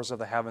powers of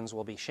the heavens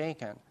will be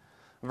shaken."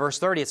 Verse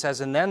 30, it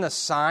says, "And then the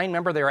sign,"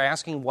 remember they were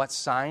asking, what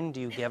sign do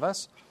you give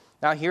us?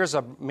 Now here's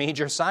a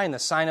major sign. The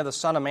sign of the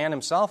Son of Man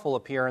himself will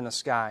appear in the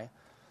sky.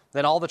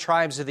 Then all the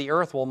tribes of the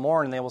earth will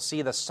mourn, and they will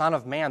see the Son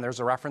of Man. There's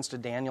a reference to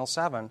Daniel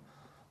 7.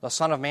 The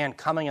Son of Man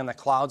coming in the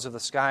clouds of the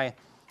sky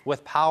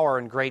with power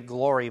and great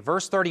glory.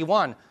 Verse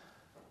 31,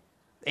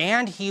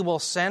 "And he will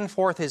send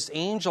forth his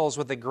angels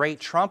with a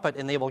great trumpet,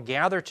 and they will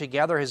gather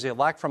together his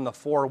elect from the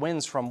four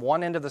winds, from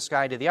one end of the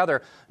sky to the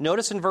other."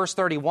 Notice in verse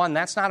 31,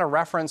 that's not a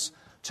reference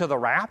to the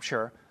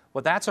rapture.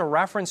 What that's a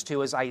reference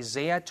to is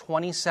Isaiah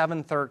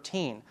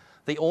 27:13,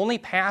 the only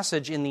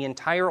passage in the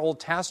entire Old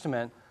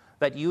Testament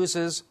that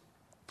uses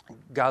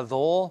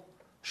gadol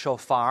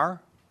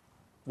shofar,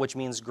 which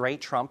means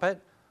great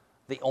trumpet.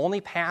 The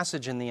only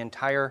passage in the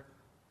entire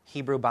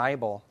Hebrew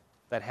Bible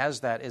that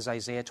has that is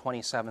Isaiah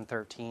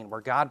 27:13,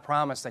 where God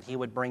promised that he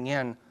would bring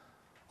in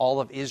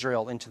all of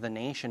Israel into the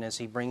nation as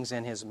he brings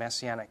in his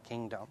messianic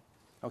kingdom.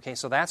 Okay,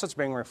 so that's what's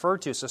being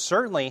referred to. So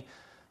certainly,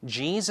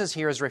 Jesus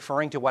here is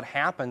referring to what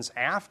happens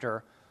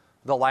after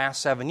the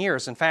last 7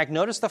 years. In fact,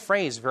 notice the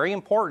phrase, very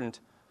important.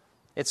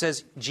 It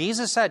says,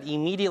 Jesus said,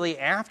 immediately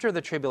after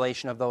the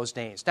tribulation of those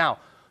days. Now,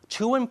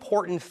 two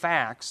important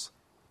facts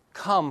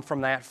come from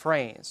that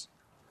phrase.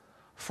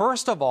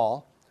 First of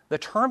all, the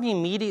term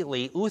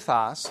immediately,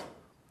 outhos,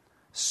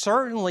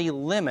 certainly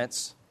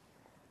limits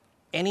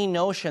any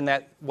notion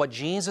that what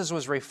Jesus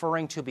was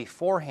referring to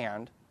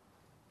beforehand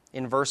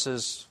in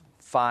verses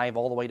 5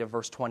 all the way to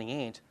verse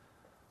 28,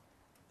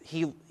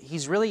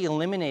 he's really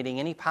eliminating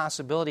any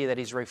possibility that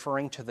he's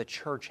referring to the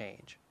church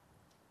age.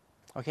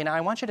 Okay, now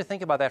I want you to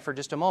think about that for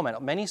just a moment.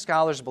 Many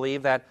scholars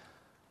believe that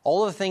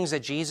all of the things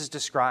that Jesus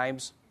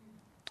describes,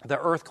 the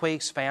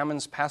earthquakes,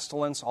 famines,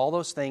 pestilence, all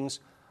those things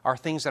are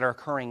things that are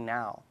occurring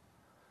now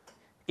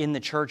in the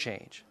church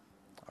age.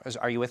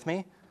 Are you with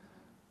me?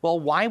 Well,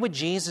 why would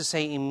Jesus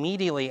say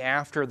immediately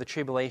after the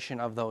tribulation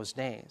of those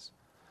days?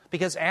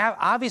 Because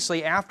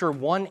obviously after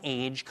one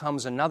age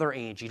comes another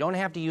age. You don't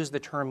have to use the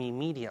term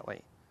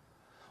immediately.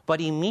 But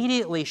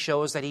immediately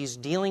shows that he's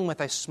dealing with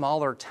a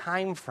smaller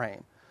time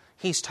frame.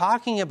 He's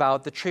talking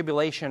about the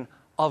tribulation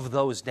of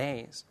those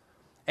days.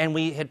 And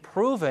we had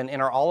proven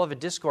in our Olivet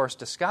Discourse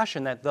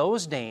discussion that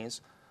those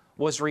days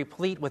was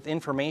replete with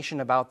information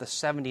about the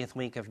 70th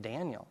week of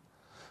Daniel.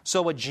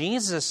 So what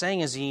Jesus is saying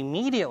is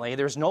immediately,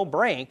 there's no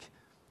break,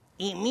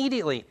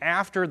 immediately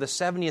after the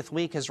 70th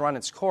week has run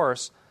its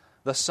course,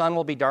 the sun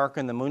will be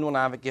darkened, the moon will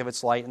not give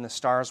its light, and the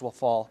stars will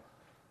fall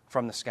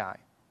from the sky.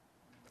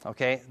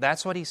 Okay,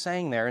 that's what he's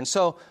saying there. And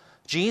so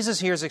Jesus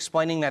here is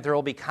explaining that there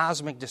will be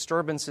cosmic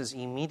disturbances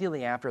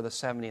immediately after the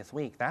 70th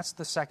week. That's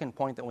the second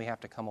point that we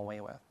have to come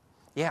away with.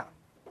 Yeah.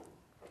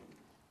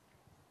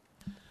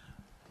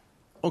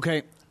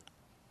 Okay.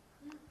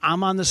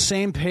 I'm on the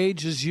same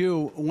page as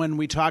you when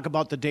we talk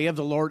about the day of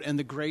the Lord and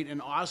the great and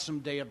awesome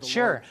day of the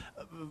Lord.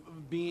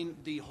 Being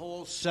the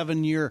whole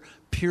 7-year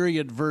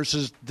period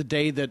versus the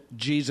day that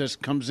Jesus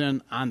comes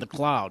in on the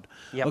cloud.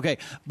 Yep. Okay,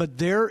 but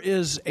there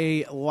is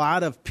a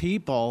lot of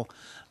people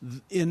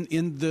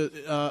in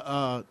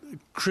the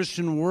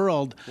Christian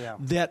world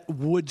that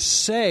would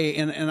say,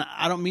 and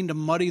I don't mean to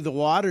muddy the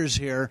waters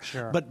here,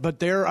 but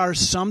there are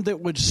some that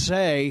would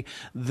say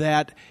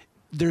that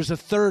there's a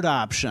third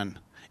option.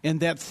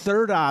 And that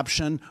third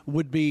option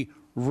would be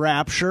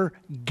rapture,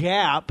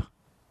 gap,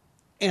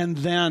 and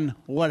then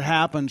what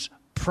happens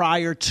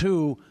prior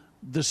to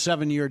the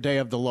 7-year day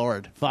of the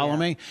Lord. Follow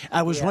me?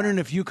 I was wondering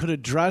if you could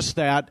address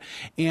that.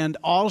 And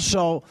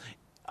also,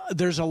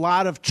 there's a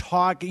lot of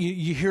talk.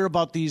 You hear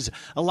about a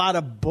lot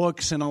of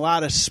books and a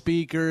lot of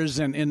speakers,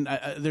 and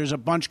there's a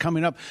bunch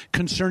coming up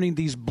concerning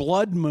these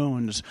blood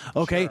moons.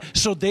 Okay? Sure.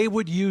 So they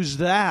would use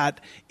that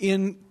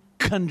in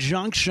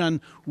conjunction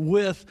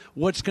with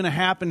what's going to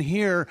happen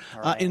here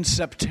in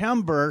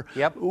September.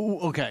 Yep. Ooh,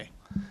 okay.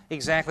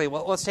 Exactly.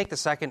 Well, let's take the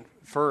second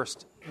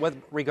first.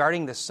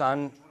 Regarding the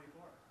sun,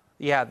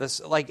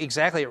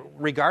 exactly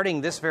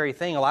regarding this very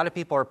thing, a lot of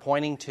people are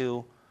pointing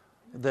to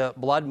the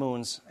blood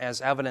moons as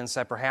evidence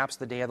that perhaps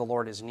the day of the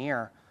Lord is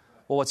near.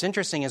 Well, what's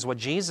interesting is what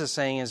Jesus is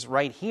saying is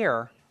right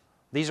here,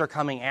 these are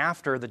coming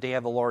after the day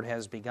of the Lord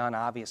has begun,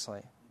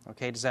 obviously.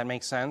 Okay, does that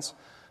make sense?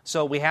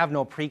 So we have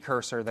no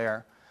precursor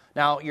there.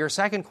 Now, your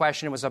second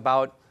question was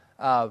about,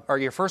 or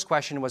your first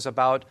question was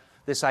about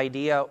this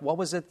idea. What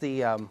was it?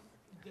 You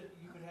could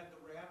have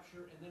the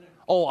rapture and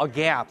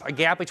then a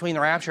gap between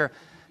the rapture.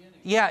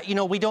 Yeah,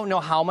 we don't know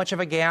how much of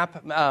a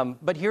gap,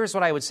 but here's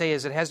what I would say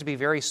is it has to be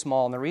very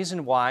small. And the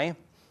reason why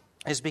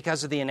is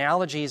because of the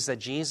analogies that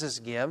Jesus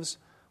gives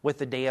with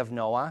the day of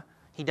Noah.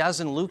 He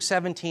does in Luke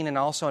 17 and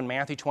also in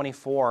Matthew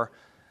 24.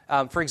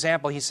 For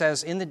example, he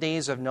says, in the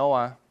days of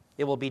Noah,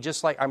 it will be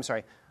just like,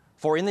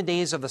 for in the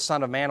days of the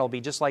Son of Man, it will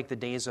be just like the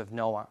days of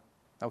Noah.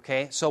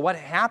 Okay? So what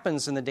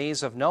happens in the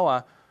days of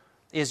Noah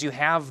is you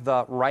have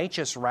the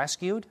righteous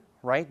rescued,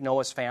 right?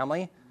 Noah's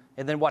family.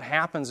 And then what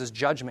happens is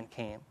judgment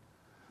came.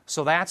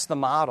 So that's the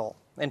model.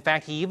 In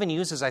fact, he even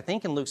uses, I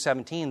think in Luke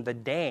 17, the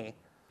day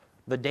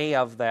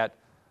of that,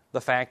 the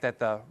fact that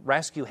the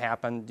rescue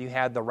happened, you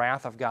had the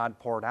wrath of God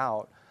poured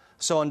out.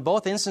 So in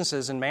both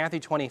instances, in Matthew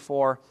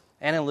 24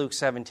 and in Luke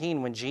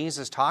 17, when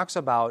Jesus talks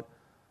about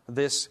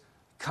this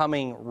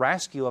coming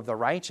rescue of the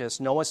righteous,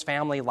 Noah's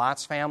family,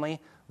 Lot's family,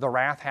 the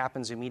wrath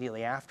happens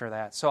immediately after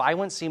that. So I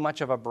wouldn't see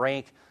much of a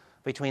break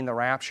between the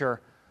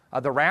rapture.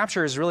 The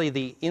rapture is really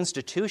the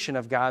institution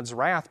of God's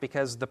wrath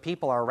because the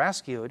people are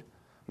rescued.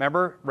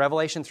 Remember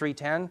Revelation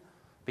 3:10?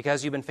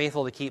 Because you've been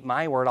faithful to keep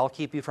my word, I'll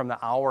keep you from the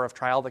hour of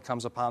trial that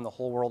comes upon the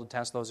whole world to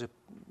test those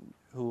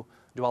who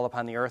dwell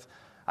upon the earth.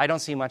 I don't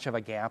see much of a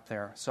gap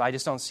there. So I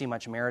just don't see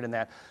much merit in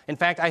that. In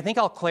fact, I think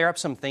I'll clear up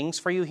some things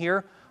for you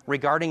here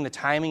regarding the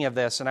timing of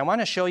this. And I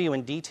want to show you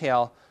in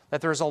detail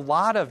that there's a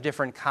lot of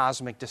different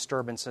cosmic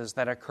disturbances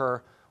that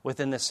occur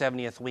within the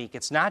 70th week.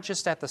 It's not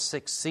just at the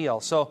sixth seal.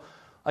 So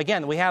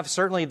again, we have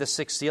certainly the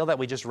sixth seal that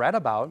we just read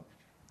about,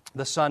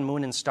 the sun,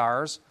 moon, and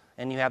stars,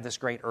 and you have this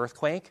great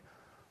earthquake.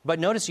 But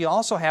notice you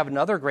also have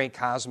another great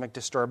cosmic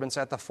disturbance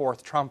at the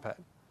fourth trumpet.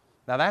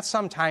 Now that's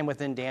sometime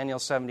within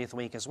Daniel's 70th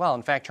week as well.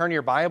 In fact, turn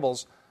your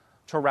Bibles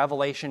to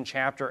Revelation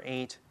chapter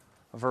 8,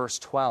 verse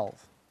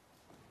 12.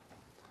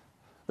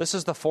 This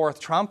is the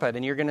fourth trumpet,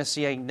 and you're going to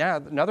see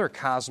another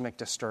cosmic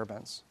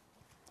disturbance.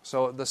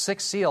 So the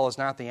sixth seal is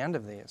not the end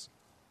of these.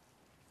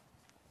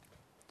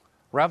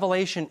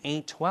 Revelation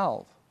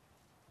 8:12.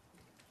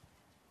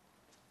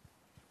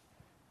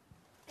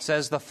 It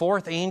says, the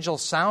fourth angel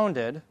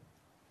sounded,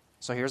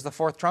 so here's the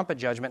fourth trumpet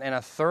judgment, and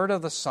a third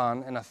of the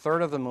sun, and a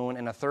third of the moon,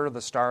 and a third of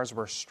the stars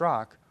were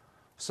struck,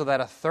 so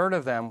that a third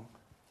of them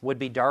would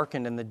be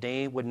darkened, and the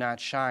day would not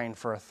shine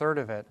for a third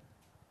of it,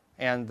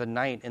 and the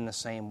night in the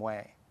same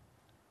way.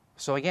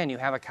 So again, you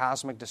have a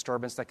cosmic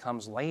disturbance that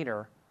comes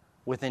later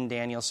within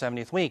Daniel's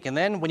 70th week. And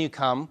then when you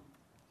come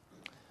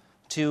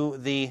to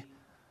the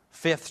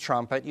fifth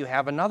trumpet, you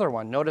have another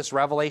one. Notice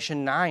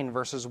Revelation 9,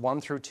 verses 1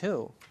 through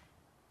 2.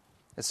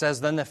 It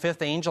says, then the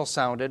fifth angel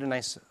sounded, and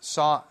I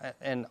saw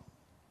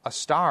a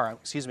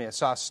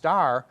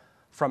star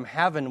from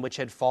heaven which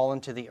had fallen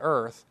to the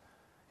earth.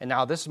 And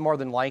now this more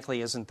than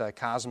likely isn't the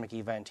cosmic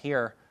event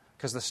here,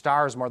 because the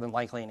star is more than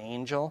likely an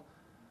angel.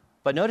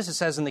 But notice it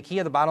says, and the key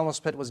of the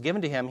bottomless pit was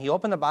given to him. He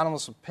opened the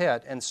bottomless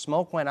pit, and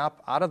smoke went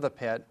up out of the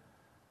pit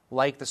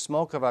like the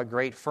smoke of a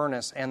great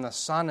furnace, and the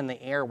sun and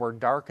the air were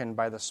darkened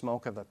by the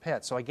smoke of the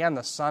pit. So again,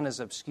 the sun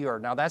is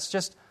obscured. Now that's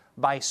just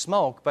by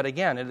smoke, but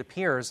again, it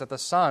appears that the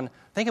sun,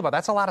 think about it,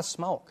 that's a lot of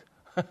smoke.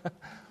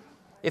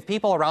 If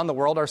people around the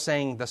world are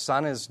saying the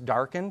sun is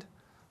darkened,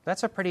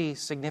 that's a pretty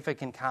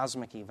significant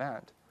cosmic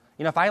event.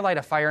 You know, if I light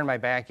a fire in my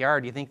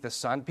backyard, do you think the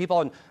sun,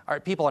 people in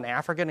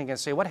Africa are going to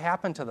say, what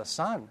happened to the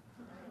sun?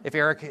 If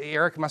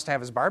Eric must have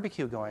his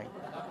barbecue going,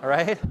 all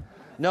right?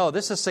 No,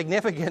 this is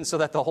significant so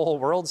that the whole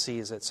world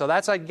sees it. So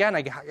that's, again,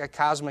 a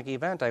cosmic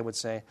event, I would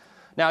say.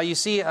 Now, you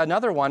see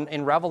another one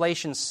in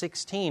Revelation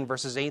 16,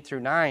 verses 8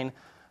 through 9.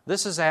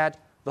 This is at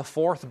the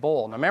fourth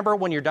bowl. Now, remember,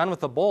 when you're done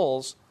with the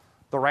bowls,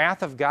 the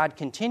wrath of God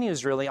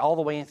continues really all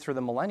the way through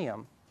the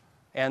millennium.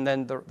 And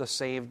then the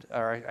saved,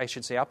 or I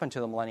should say up into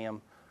the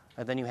millennium,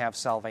 and then you have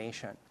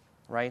salvation,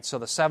 right? So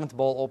the seventh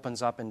bowl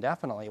opens up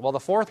indefinitely. Well,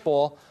 the fourth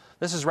bowl,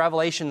 this is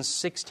Revelation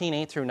 16,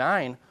 8 through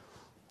 9.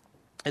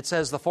 It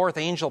says, the fourth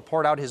angel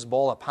poured out his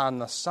bowl upon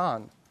the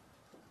sun,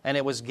 and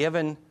it was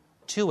given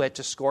to it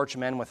to scorch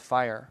men with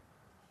fire.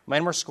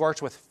 Men were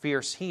scorched with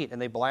fierce heat,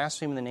 and they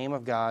blasphemed the name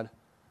of God,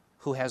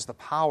 who has the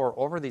power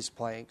over these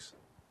plagues,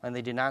 and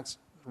they did not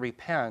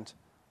repent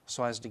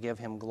so as to give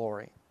him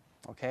glory.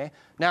 Okay?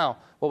 Now,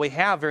 what we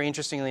have, very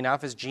interestingly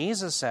enough, is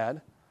Jesus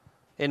said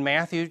in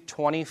Matthew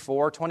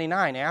 24,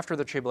 29, after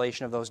the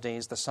tribulation of those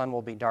days, the sun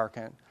will be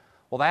darkened.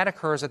 Well, that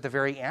occurs at the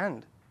very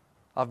end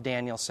of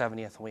Daniel's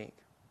 70th week.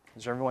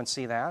 Does everyone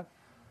see that?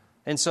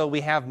 And so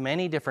we have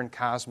many different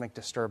cosmic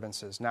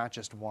disturbances, not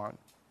just one.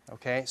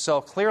 Okay? So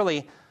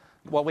clearly,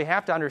 what we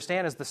have to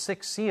understand is the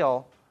sixth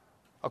seal,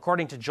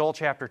 according to Joel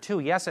chapter 2,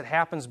 yes, it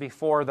happens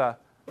before the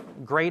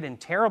great and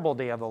terrible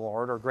day of the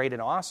Lord, or great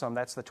and awesome.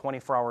 That's the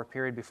 24-hour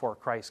period before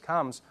Christ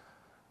comes.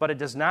 But it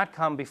does not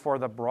come before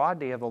the broad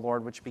day of the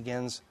Lord, which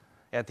begins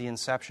at the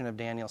inception of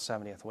Daniel's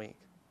 70th week.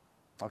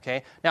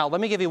 Okay? Now,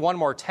 let me give you one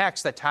more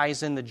text that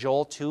ties in the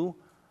Joel 2,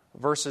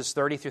 verses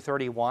 30 through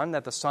 31,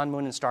 that the sun,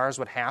 moon, and stars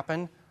would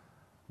happen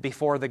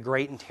before the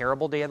great and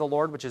terrible day of the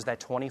Lord, which is that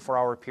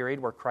 24-hour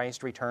period where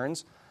Christ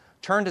returns.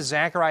 Turn to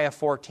Zechariah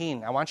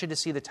 14. I want you to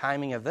see the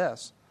timing of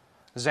this.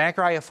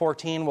 Zechariah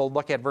 14, we'll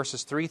look at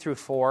verses 3 through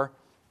 4,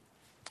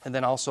 and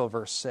then also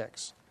verse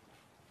 6.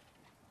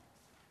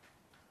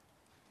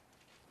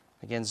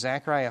 Again,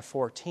 Zechariah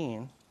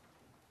 14,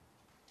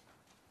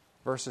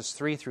 verses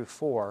 3 through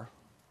 4,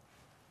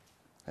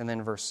 and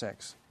then verse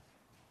 6.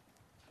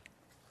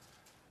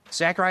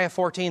 Zechariah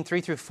 14, 3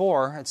 through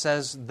 4, it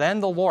says, then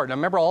the Lord. Now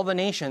remember, all the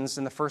nations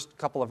in the first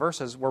couple of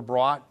verses were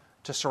brought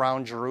to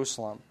surround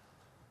Jerusalem.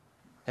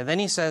 And then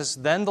he says,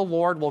 then the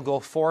Lord will go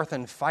forth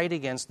and fight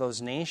against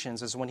those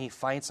nations as when he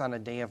fights on a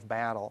day of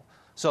battle.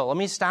 So let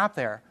me stop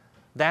there.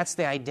 That's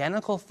the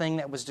identical thing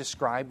that was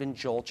described in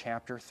Joel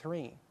chapter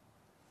 3.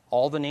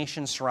 All the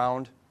nations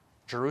surround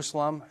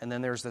Jerusalem, and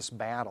then there's this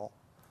battle.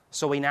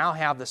 So we now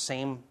have the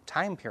same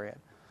time period.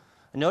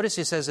 Notice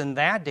he says, in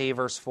that day,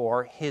 verse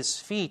 4, his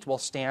feet will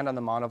stand on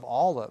the Mount of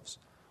Olives,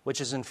 which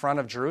is in front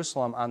of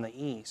Jerusalem on the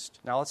east.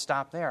 Now let's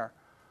stop there.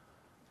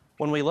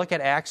 When we look at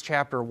Acts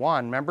chapter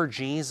 1, remember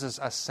Jesus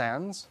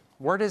ascends?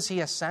 Where does he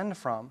ascend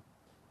from?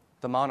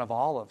 The Mount of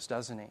Olives,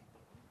 doesn't he?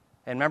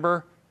 And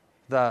remember,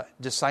 the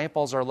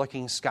disciples are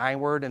looking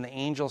skyward, and the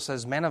angel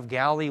says, men of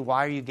Galilee,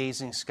 why are you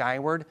gazing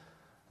skyward?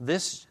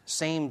 This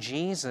same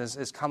Jesus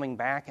is coming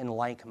back in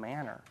like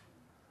manner.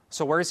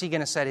 So where is he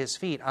going to set his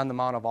feet? On the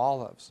Mount of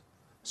Olives.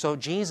 So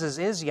Jesus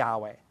is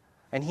Yahweh,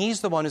 and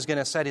he's the one who's going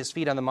to set his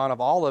feet on the Mount of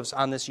Olives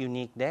on this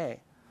unique day.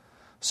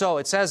 So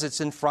it says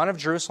it's in front of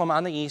Jerusalem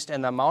on the east,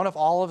 and the Mount of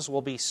Olives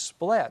will be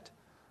split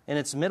in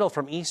its middle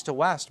from east to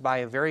west by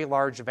a very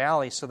large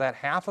valley, so that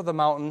half of the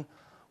mountain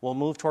will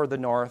move toward the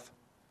north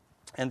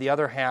and the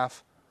other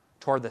half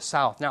toward the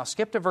south. Now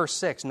skip to verse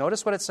 6.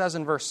 Notice what it says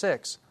in verse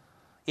 6.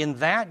 In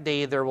that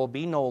day there will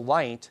be no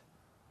light,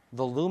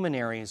 the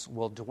luminaries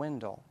will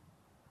dwindle.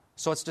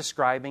 So it's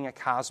describing a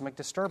cosmic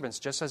disturbance,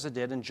 just as it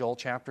did in Joel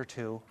chapter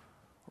 2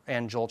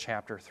 and Joel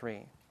chapter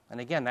 3. And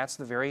again, that's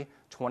the very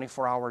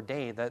 24-hour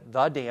day,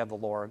 the day of the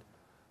Lord,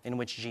 in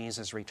which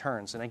Jesus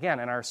returns. And again,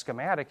 in our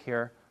schematic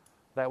here,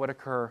 that would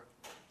occur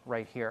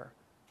right here.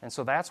 And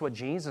so that's what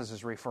Jesus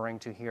is referring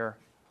to here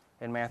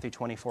in Matthew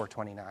 24,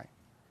 29.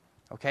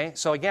 Okay?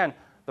 So again,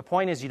 the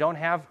point is you don't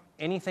have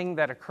anything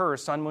that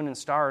occurs, sun, moon, and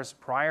stars,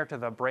 prior to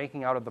the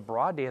breaking out of the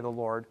broad day of the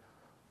Lord,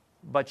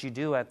 but you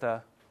do at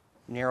the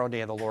narrow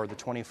day of the Lord, the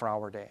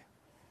 24-hour day.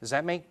 Does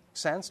that make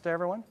sense to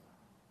everyone?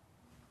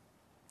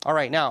 All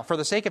right, now, for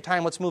the sake of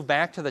time, let's move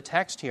back to the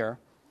text here,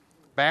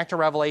 back to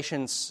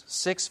Revelation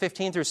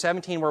 6:15 through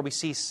 17, where we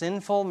see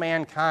sinful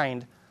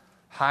mankind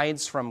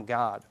hides from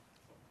God.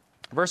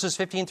 Verses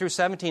 15 through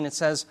 17, it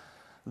says,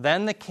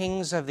 "Then the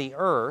kings of the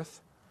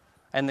earth,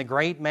 and the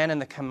great men,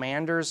 and the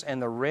commanders,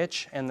 and the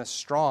rich, and the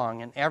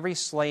strong, and every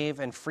slave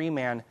and free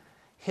man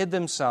hid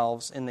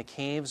themselves in the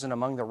caves and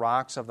among the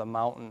rocks of the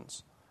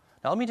mountains."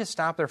 Now let me just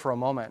stop there for a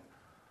moment.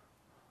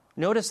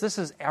 Notice this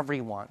is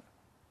everyone.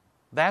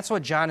 That's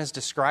what John is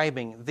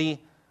describing. The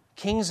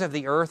kings of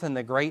the earth and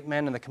the great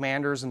men and the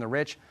commanders and the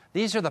rich,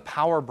 these are the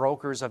power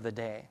brokers of the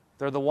day.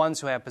 They're the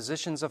ones who have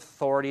positions of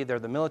authority. They're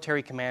the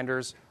military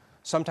commanders.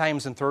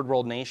 Sometimes in third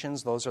world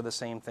nations, those are the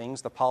same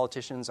things. The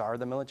politicians are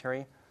the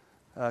military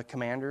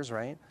commanders,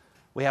 right?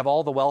 We have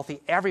all the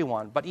wealthy,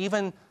 everyone, but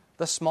even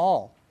the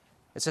small.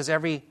 It says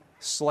every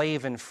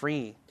slave and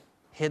free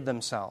hid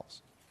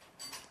themselves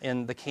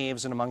in the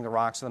caves and among the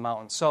rocks of the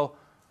mountains. So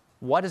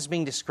what is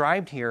being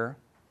described here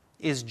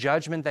is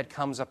judgment that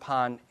comes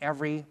upon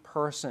every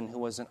person who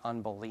was an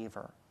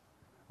unbeliever.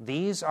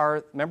 These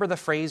are, remember the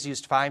phrase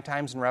used 5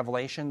 times in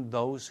Revelation,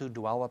 those who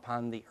dwell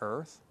upon the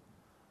earth?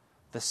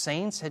 The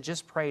saints had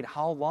just prayed,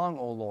 "How long,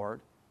 O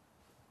Lord,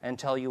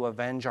 until you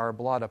avenge our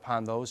blood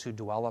upon those who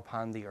dwell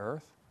upon the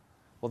earth?"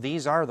 Well,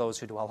 these are those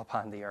who dwell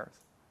upon the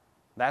earth.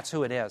 That's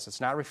who it is.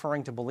 It's not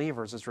referring to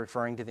believers, it's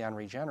referring to the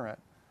unregenerate.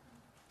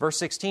 Verse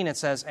 16, it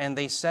says, "And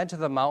they said to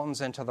the mountains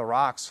and to the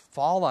rocks,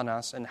 'Fall on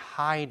us and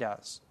hide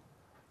us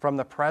from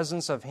the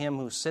presence of him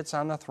who sits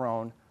on the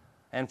throne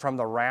and from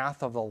the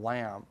wrath of the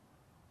Lamb.'"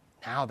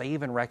 Now they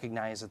even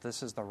recognize that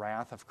this is the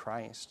wrath of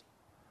Christ.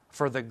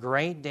 "For the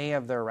great day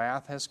of their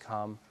wrath has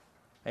come,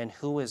 and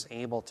who is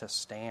able to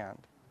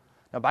stand?"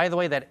 Now, by the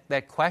way,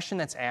 that question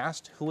that's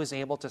asked, who is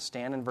able to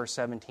stand in verse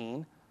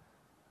 17,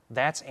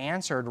 that's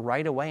answered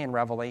right away in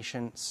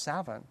Revelation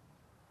 7.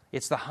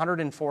 It's the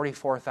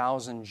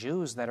 144,000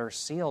 Jews that are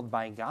sealed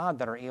by God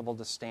that are able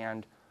to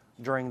stand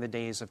during the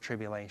days of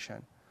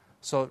tribulation.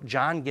 So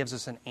John gives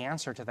us an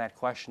answer to that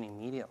question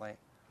immediately.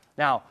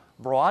 Now,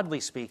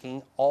 broadly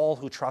speaking, all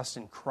who trust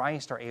in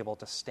Christ are able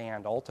to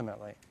stand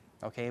ultimately.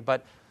 Okay,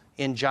 but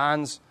in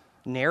John's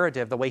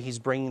narrative, the way he's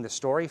bringing the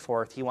story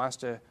forth, I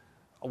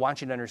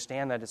want you to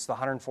understand that it's the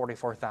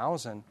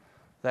 144,000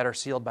 that are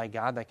sealed by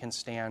God that can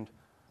stand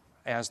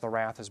as the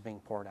wrath is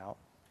being poured out.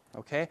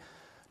 Okay?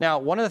 Now,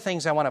 one of the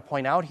things I want to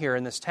point out here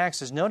in this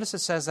text is notice it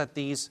says that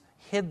these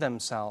hid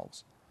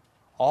themselves.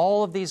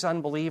 All of these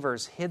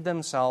unbelievers hid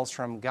themselves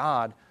from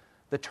God.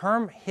 The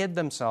term hid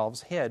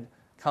themselves, hid,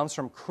 comes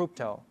from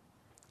krypto.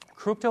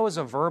 Krypto is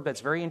a verb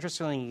that's very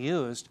interestingly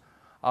used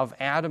of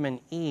Adam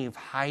and Eve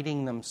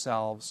hiding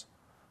themselves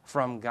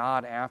from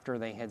God after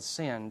they had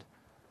sinned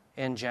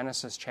in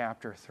Genesis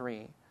chapter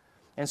 3.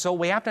 And so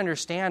what we have to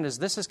understand is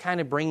this is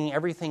kind of bringing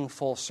everything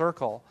full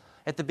circle.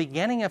 At the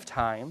beginning of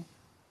time,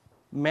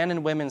 men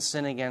and women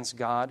sin against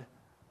God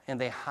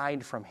and they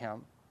hide from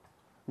Him.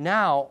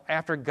 Now,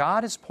 after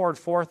God has poured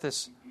forth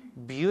this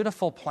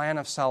beautiful plan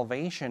of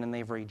salvation and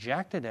they've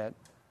rejected it,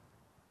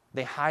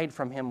 they hide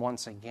from Him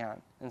once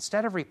again.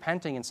 Instead of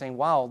repenting and saying,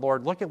 "Wow,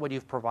 Lord, look at what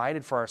you've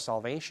provided for our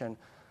salvation,"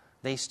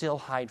 they still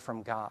hide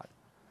from God.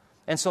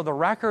 And so the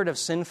record of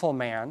sinful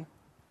man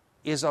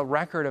is a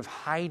record of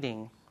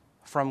hiding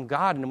from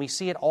God. And we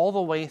see it all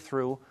the way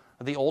through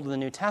the Old and the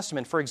New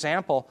Testament. For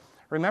example,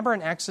 remember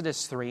in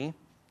Exodus 3,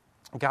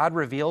 God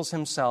reveals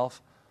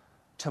Himself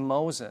to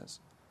Moses.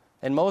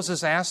 And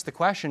Moses asked the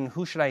question,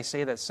 "Who should I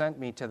say that sent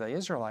me to the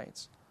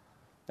Israelites?"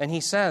 And he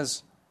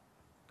says,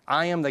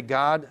 "I am the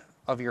God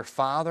of your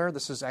father,"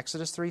 this is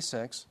Exodus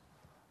 3:6,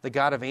 "the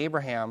God of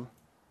Abraham,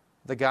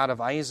 the God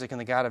of Isaac, and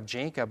the God of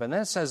Jacob." And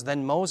then it says,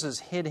 "Then Moses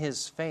hid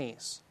his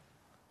face,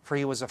 for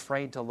he was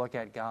afraid to look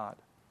at God."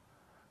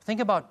 Think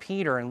about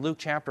Peter in Luke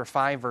chapter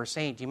 5, verse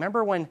 8. Do you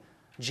remember when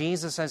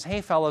Jesus says,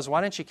 "Hey, fellas,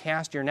 why don't you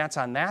cast your nets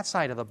on that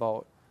side of the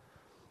boat?"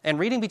 And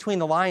reading between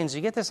the lines,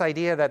 you get this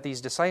idea that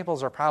these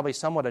disciples are probably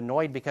somewhat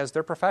annoyed because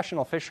they're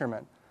professional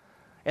fishermen.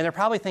 And they're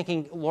probably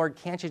thinking, "Lord,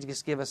 can't you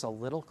just give us a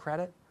little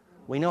credit?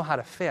 We know how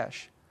to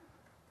fish."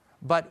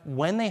 But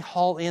when they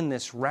haul in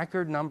this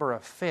record number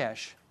of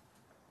fish,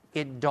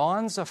 it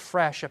dawns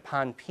afresh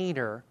upon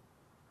Peter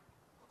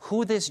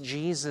who this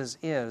Jesus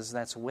is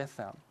that's with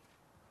them.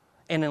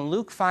 And in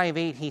Luke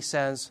 5:8, he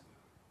says,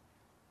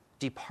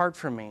 "Depart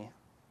from me,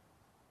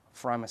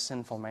 for I'm a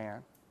sinful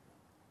man."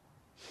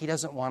 He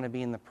doesn't want to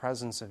be in the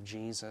presence of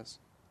Jesus.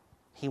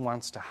 He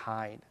wants to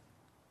hide.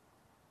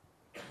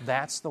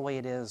 That's the way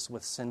it is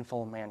with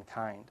sinful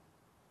mankind.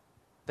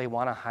 They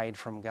want to hide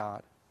from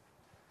God.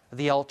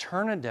 The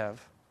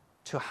alternative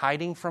to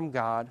hiding from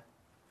God,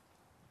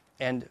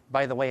 and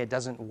by the way, it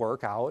doesn't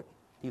work out.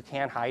 You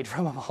can't hide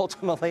from Him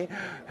ultimately.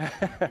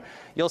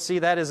 You'll see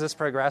that as this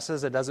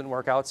progresses, it doesn't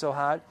work out so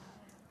hot.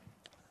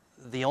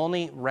 The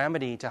only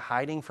remedy to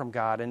hiding from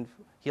God, and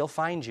He'll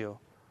find you,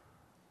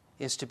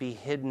 is to be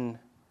hidden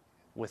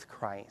with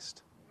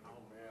Christ.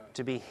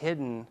 To be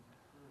hidden.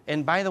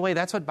 And by the way,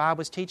 that's what Bob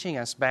was teaching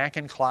us back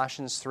in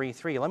Colossians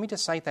 3:3. Let me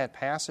just cite that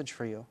passage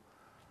for you.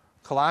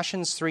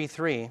 Colossians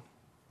 3:3.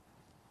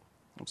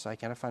 Oops, I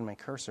gotta find my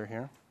cursor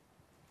here.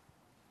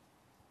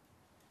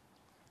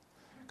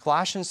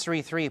 Colossians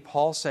 3:3,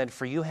 Paul said,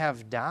 "For you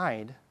have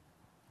died,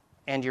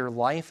 and your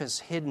life is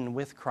hidden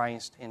with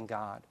Christ in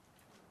God."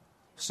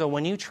 So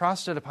when you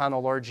trusted upon the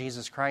Lord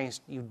Jesus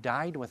Christ, you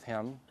died with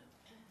Him,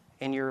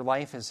 and your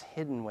life is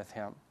hidden with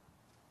Him.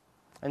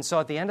 And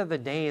so at the end of the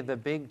day, the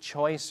big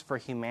choice for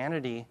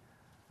humanity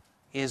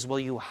is,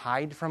 will you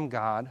hide from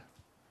God,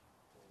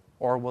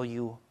 or will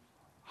you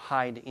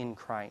hide in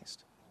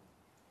Christ?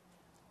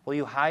 Will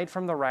you hide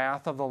from the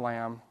wrath of the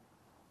Lamb,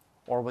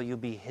 or will you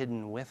be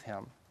hidden with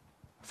Him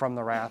from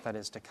the wrath that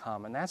is to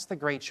come? And that's the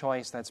great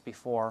choice that's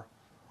before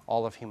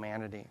all of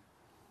humanity.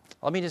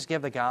 Let me just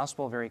give the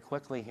gospel very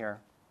quickly here.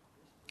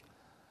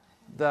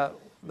 The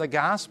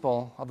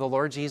gospel of the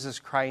Lord Jesus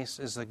Christ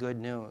is the good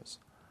news.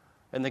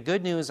 And the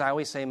good news, I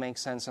always say,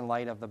 makes sense in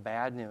light of the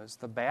bad news.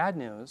 The bad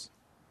news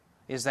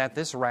is that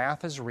this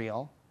wrath is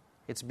real.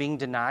 It's being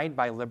denied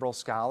by liberal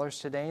scholars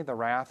today. The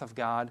wrath of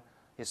God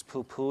is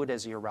poo-pooed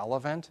as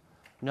irrelevant.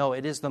 No,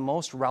 it is the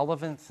most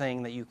relevant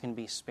thing that you can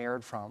be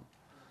spared from.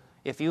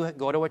 If you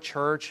go to a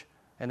church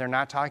and they're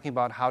not talking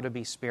about how to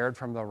be spared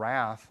from the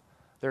wrath,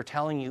 they're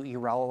telling you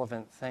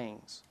irrelevant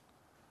things.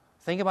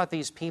 Think about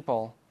these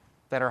people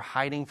that are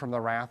hiding from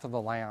the wrath of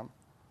the Lamb.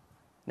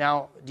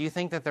 Now, do you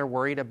think that they're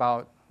worried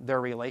about their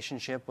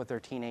relationship with their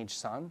teenage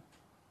son?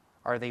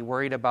 Are they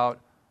worried about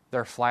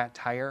their flat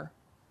tire?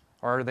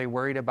 Or are they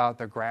worried about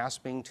their grass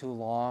being too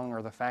long,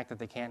 or the fact that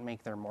they can't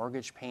make their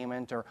mortgage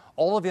payment, or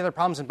all of the other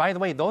problems? And by the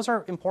way, those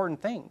are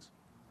important things.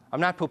 I'm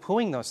not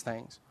poo-pooing those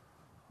things.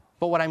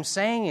 But what I'm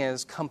saying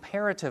is,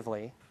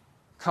 comparatively,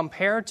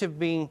 compared to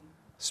being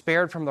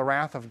spared from the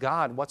wrath of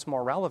God, what's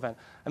more relevant?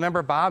 I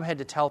remember Bob had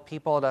to tell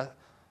people at a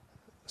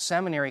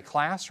seminary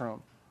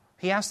classroom,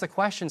 he asked the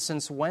question,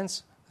 since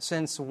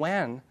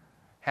when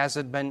has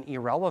it been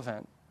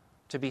irrelevant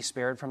to be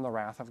spared from the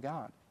wrath of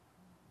God?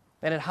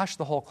 And it hushed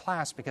the whole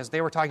class because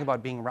they were talking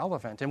about being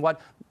relevant. And what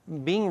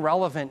being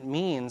relevant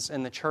means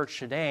in the church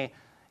today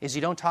is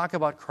you don't talk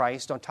about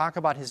Christ, don't talk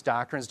about His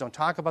doctrines, don't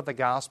talk about the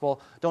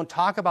gospel, don't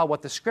talk about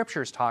what the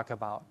Scriptures talk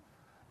about.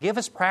 Give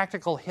us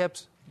practical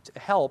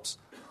helps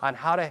on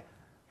how to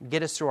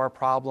get us through our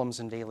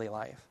problems in daily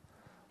life.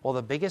 Well,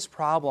 the biggest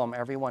problem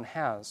everyone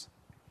has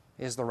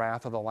is the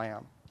wrath of the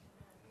Lamb.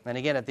 And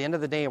again, at the end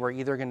of the day, we're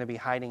either going to be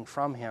hiding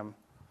from Him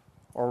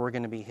or we're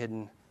going to be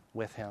hidden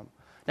with Him.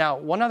 Now,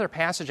 one other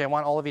passage I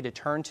want all of you to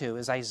turn to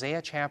is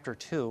Isaiah chapter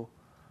 2,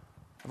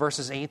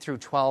 verses 8 through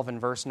 12 and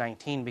verse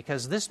 19,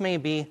 because this may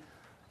be,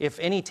 if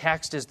any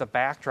text is the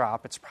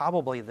backdrop, it's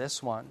probably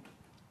this one.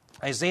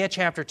 Isaiah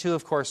chapter 2,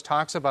 of course,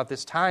 talks about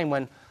this time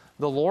when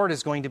the Lord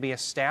is going to be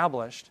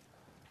established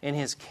in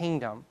His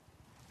kingdom.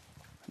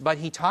 But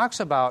he talks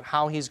about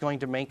how He's going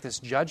to make this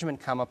judgment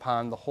come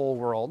upon the whole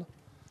world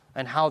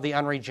and how the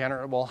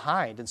unregenerate will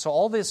hide. And so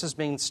all this is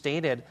being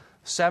stated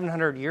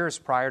 700 years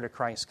prior to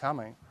Christ's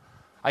coming.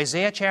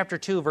 Isaiah chapter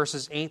 2,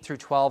 verses 8 through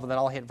 12, and then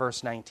I'll hit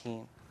verse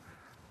 19.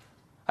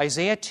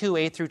 Isaiah 2,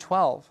 8 through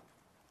 12.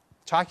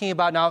 Talking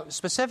about, now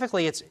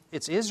specifically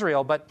it's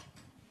Israel, but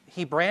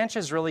he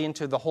branches really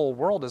into the whole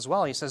world as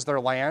well. He says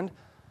their land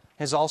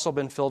has also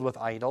been filled with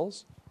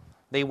idols.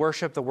 They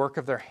worship the work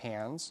of their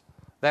hands,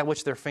 that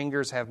which their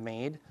fingers have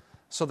made.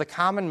 So the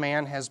common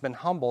man has been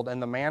humbled, and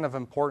the man of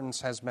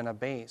importance has been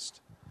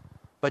abased.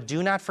 But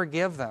do not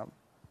forgive them.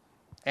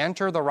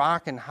 Enter the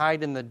rock and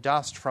hide in the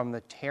dust from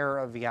the terror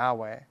of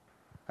Yahweh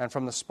and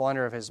from the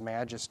splendor of His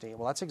majesty.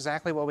 Well, that's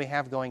exactly what we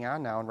have going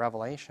on now in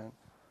Revelation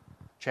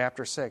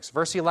chapter 6.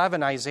 Verse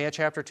 11, Isaiah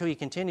chapter 2, he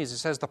continues. He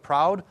says, the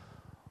proud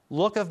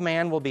look of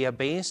man will be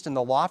abased, and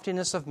the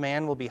loftiness of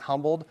man will be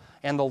humbled,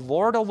 and the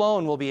Lord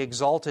alone will be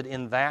exalted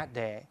in that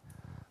day.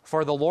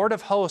 For the Lord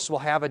of hosts will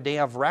have a day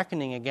of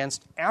reckoning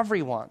against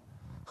everyone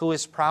who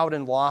is proud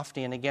and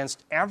lofty, and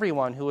against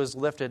everyone who is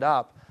lifted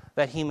up,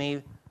 that he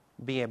may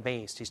be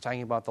abased. He's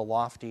talking about the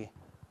lofty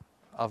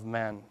of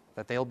men,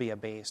 that they'll be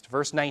abased.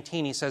 Verse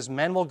 19, he says,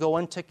 men will go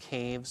into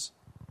caves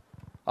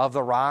of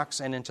the rocks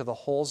and into the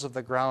holes of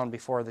the ground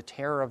before the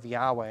terror of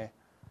Yahweh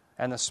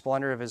and the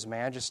splendor of His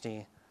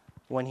majesty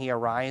when He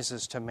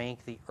arises to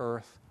make the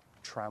earth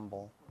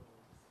tremble.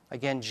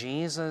 Again,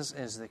 Jesus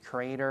is the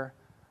creator,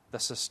 the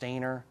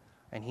sustainer,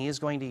 and He is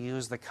going to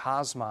use the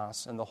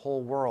cosmos and the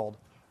whole world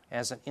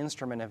as an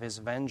instrument of His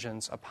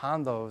vengeance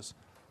upon those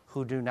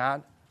who do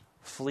not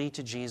flee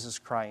to Jesus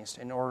Christ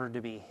in order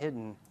to be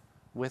hidden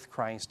with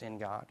Christ in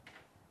God.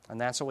 And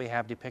that's what we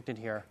have depicted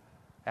here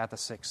at the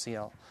sixth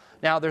seal.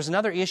 Now, there's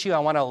another issue I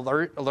want to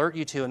alert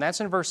you to, and that's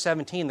in verse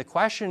 17. The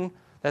question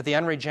that the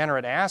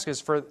unregenerate ask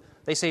is,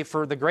 they say,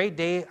 for the great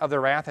day of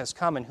their wrath has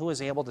come, and who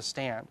is able to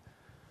stand?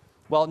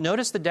 Well,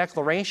 notice the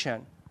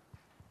declaration.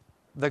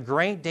 The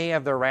great day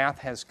of their wrath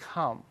has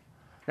come.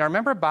 Now,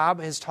 remember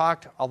Bob has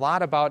talked a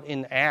lot about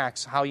in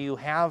Acts how you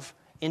have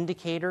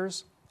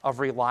indicators of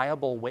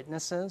reliable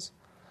witnesses.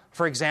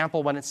 For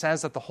example, when it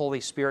says that the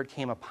Holy Spirit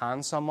came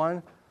upon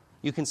someone,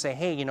 you can say,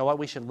 hey, you know what,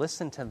 we should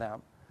listen to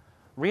them.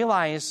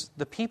 Realize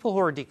the people who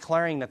are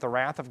declaring that the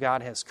wrath of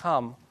God has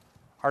come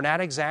are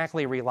not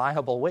exactly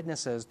reliable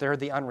witnesses. They're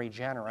the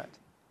unregenerate.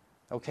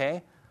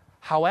 Okay?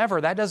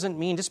 However, that doesn't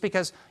mean, just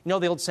because, you know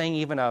the old saying,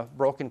 even a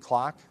broken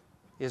clock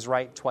is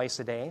right twice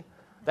a day?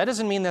 That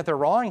doesn't mean that they're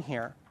wrong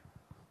here.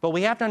 But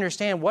we have to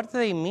understand, what do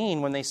they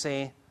mean when they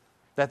say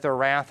that the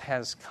wrath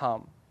has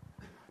come?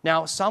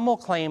 Now, some will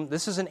claim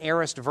this is an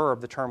aorist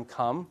verb, the term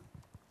come,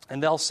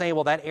 and they'll say,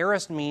 well, that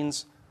aorist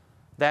means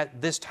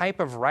that this type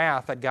of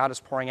wrath that God is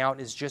pouring out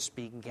is just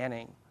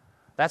beginning.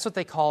 That's what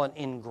they call an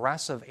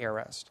ingressive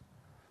aorist.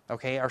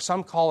 Okay? Or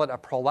some call it a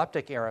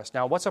proleptic aorist.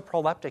 Now, what's a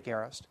proleptic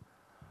aorist?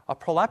 A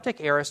proleptic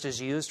aorist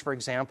is used, for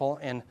example,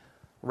 in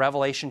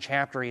Revelation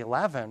chapter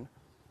 11,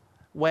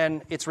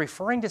 when it's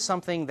referring to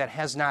something that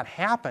has not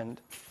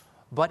happened,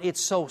 but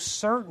it's so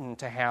certain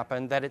to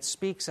happen that it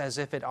speaks as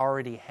if it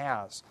already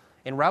has.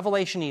 In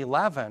Revelation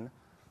 11,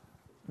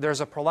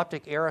 there's a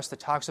proleptic aorist that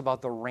talks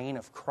about the reign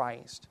of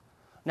Christ.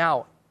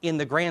 Now, in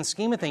the grand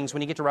scheme of things,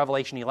 when you get to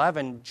Revelation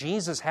 11,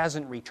 Jesus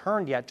hasn't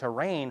returned yet to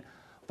reign,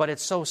 but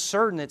it's so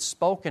certain it's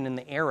spoken in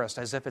the aorist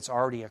as if it's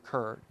already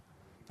occurred.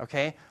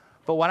 Okay?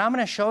 But what I'm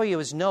going to show you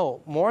is,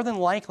 no, more than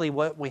likely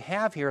what we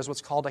have here is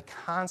what's called a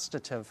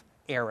constative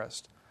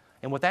aorist.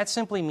 And what that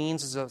simply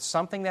means is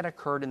something that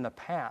occurred in the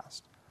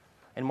past.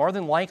 And more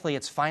than likely,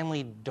 it's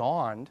finally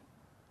dawned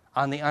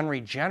on the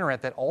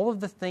unregenerate that all of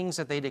the things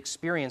that they'd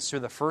experienced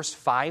through the first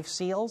 5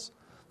 seals,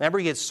 remember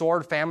you had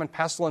sword, famine,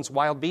 pestilence,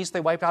 wild beast,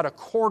 they wiped out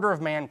 1/4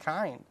 of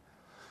mankind.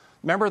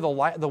 Remember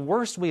the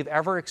worst we've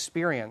ever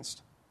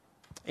experienced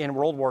in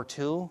World War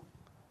II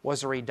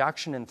was a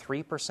reduction in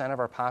 3% of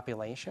our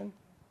population,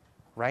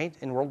 right,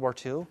 in World War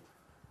II?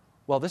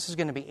 Well, this is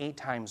going to be 8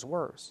 times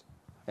worse.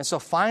 And so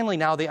finally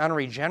now the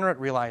unregenerate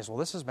realize, well,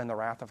 this has been the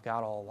wrath of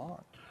God all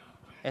along.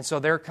 And so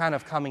they're kind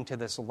of coming to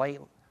this late,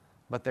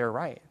 but they're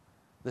right.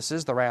 This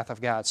is the wrath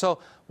of God. So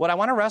what I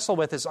want to wrestle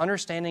with is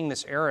understanding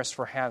this aorist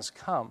for has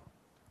come.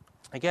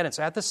 Again, it's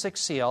at the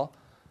 6th seal,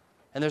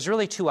 and there's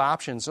really 2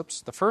 options.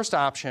 The first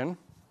option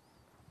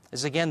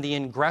is, again, the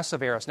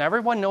ingressive aorist. Now,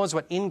 everyone knows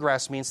what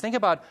ingress means. Think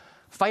about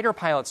fighter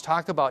pilots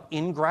talk about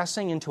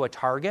ingressing into a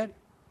target.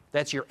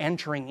 That's you're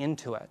entering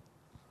into it.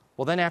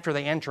 Well, then after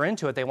they enter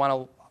into it, they want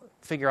to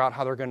figure out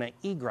how they're going to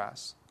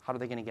egress. How are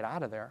they going to get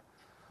out of there?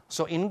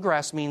 So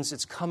ingress means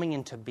it's coming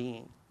into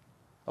being.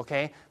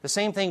 Okay? The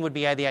same thing would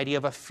be the idea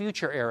of a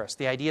future aorist,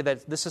 the idea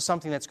that this is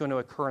something that's going to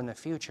occur in the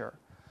future.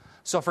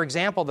 So, for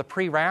example, the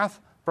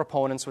pre-wrath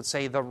proponents would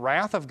say the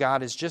wrath of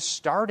God is just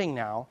starting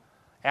now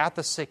at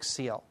the 6th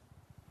seal.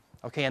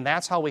 Okay, and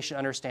that's how we should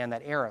understand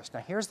that aorist. Now,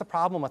 here's the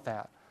problem with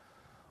that.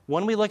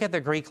 When we look at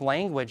the Greek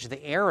language,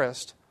 the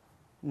aorist,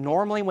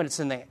 normally when it's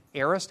in the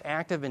aorist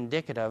active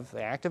indicative,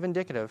 the active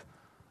indicative,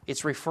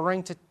 it's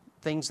referring to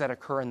things that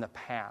occur in the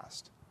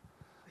past.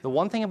 The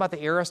one thing about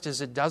the aorist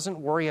is it doesn't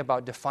worry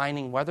about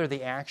defining whether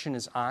the action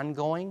is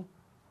ongoing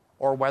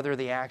or whether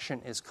the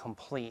action is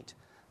complete.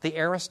 The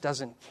aorist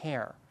doesn't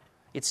care.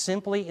 It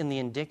simply, in the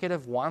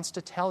indicative, wants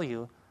to tell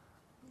you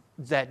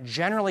that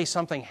generally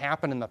something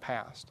happened in the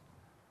past.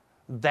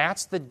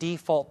 That's the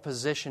default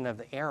position of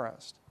the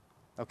aorist.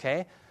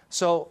 Okay?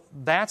 So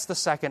that's the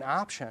second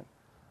option.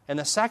 And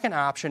the second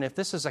option, if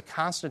this is a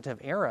constative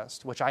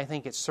aorist, which I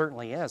think it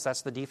certainly is,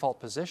 that's the default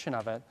position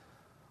of it,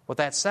 what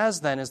that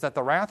says then is that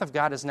the wrath of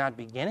God is not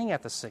beginning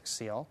at the 6th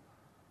seal,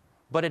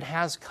 but it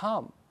has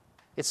come.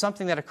 It's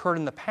something that occurred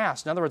in the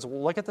past. In other words,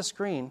 look at the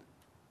screen.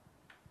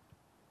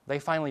 They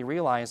finally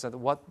realize that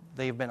what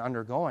they've been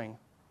undergoing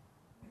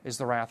is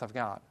the wrath of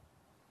God.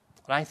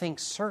 And I think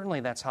certainly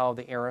that's how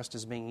the aorist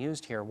is being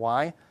used here.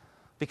 Why?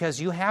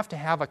 Because you have to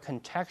have a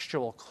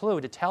contextual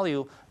clue to tell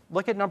you,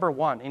 look at number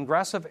 1,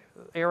 ingressive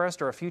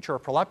aorist or a future or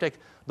proleptic,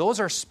 those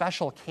are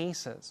special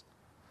cases.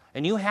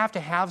 And you have to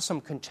have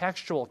some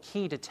contextual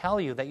key to tell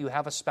you that you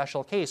have a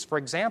special case. For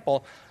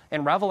example,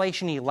 in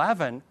Revelation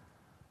 11,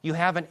 you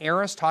have an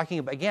aorist talking,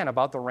 again,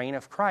 about the reign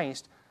of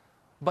Christ,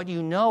 but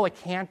you know it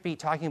can't be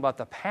talking about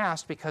the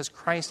past because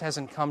Christ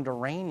hasn't come to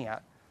reign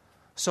yet.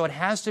 So it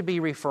has to be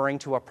referring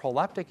to a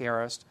proleptic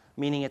aorist,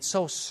 meaning it's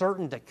so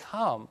certain to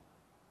come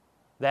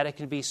that it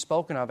can be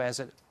spoken of as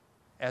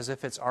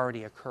if it's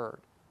already occurred.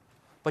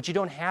 But you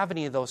don't have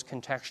any of those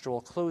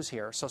contextual clues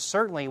here. So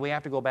certainly we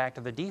have to go back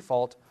to the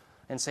default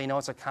and say, no,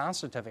 it's a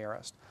constative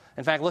aorist.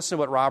 In fact, listen to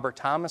what Robert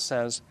Thomas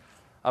says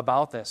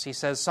about this. He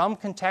says, some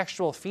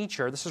contextual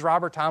feature, this is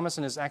Robert Thomas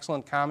in his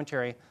excellent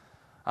commentary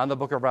on the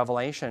book of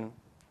Revelation,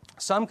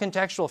 some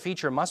contextual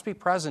feature must be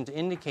present to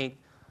indicate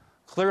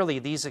clearly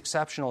these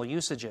exceptional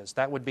usages.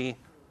 That would be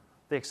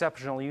the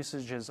exceptional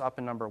usages up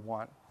in number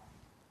 1.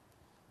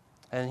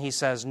 And he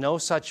says, no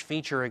such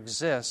feature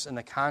exists in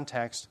the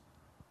context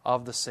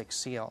of the 6th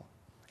seal.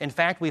 In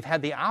fact, we've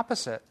had the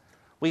opposite.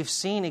 We've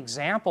seen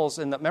examples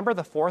remember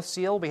the 4th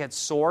seal? We had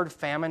sword,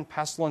 famine,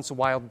 pestilence,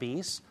 wild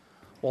beasts.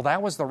 Well,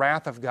 that was the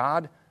wrath of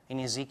God in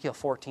Ezekiel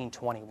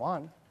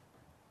 14:21.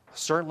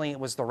 Certainly it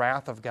was the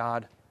wrath of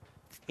God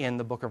in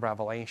the book of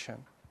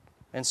Revelation.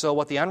 And so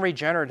what the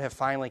unregenerate have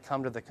finally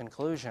come to the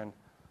conclusion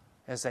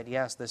is that,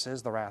 yes, this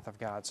is the wrath of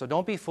God. So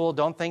don't be fooled.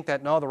 Don't think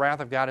that, no, the wrath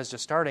of God is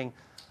just starting.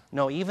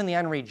 No, even the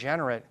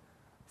unregenerate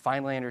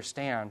finally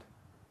understand,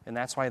 and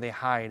that's why they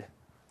hide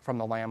from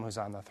the Lamb who's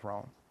on the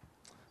throne.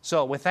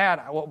 So with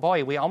that, well,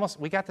 boy,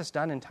 we got this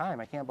done in time.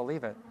 I can't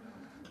believe it.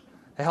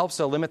 It helps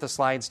to limit the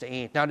slides to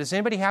 8. Now, does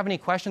anybody have any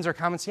questions or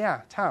comments?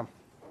 Yeah, Tom.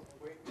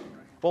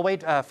 We'll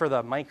wait for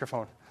the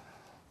microphone.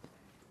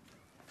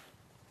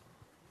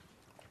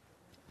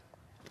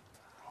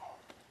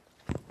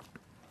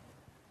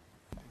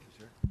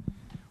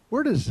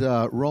 Where does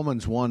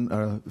Romans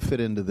 1 fit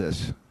into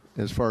this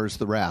as far as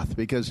the wrath?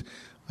 Because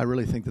I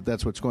really think that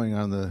that's what's going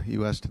on in the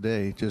U.S.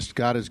 today. Just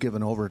God has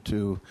given over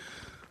to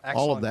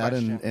all of that,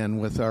 and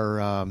with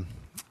our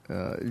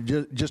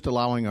just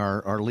allowing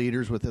our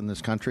leaders within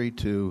this country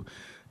to,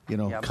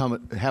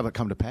 have it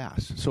come to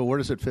pass. So where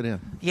does it fit in?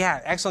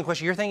 Yeah, excellent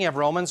question. You're thinking of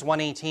Romans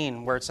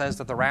 1:18, where it says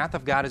that the wrath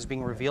of God is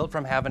being revealed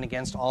from heaven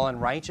against all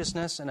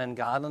unrighteousness and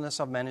ungodliness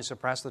of men who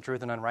suppress the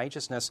truth and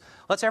unrighteousness.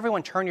 Let's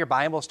everyone turn your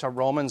Bibles to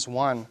Romans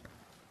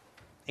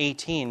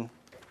 1:18.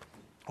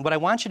 What I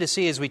want you to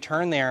see as we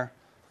turn there,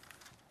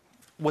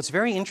 what's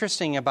very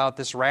interesting about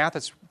this wrath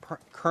that's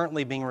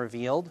currently being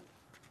revealed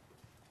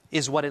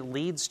is what it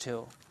leads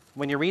to.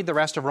 When you read the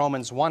rest of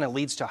Romans 1, it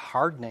leads to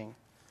hardening.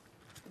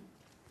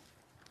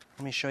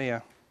 Let me show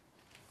you.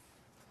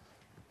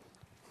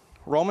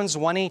 Romans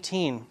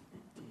 1:18.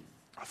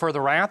 For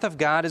the wrath of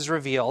God is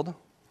revealed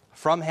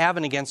from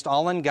heaven against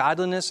all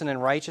ungodliness and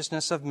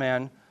unrighteousness of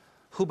men,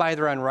 who by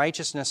their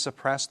unrighteousness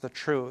suppress the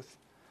truth.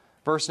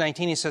 Verse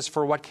 19, he says,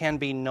 for what can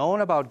be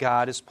known about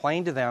God is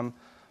plain to them,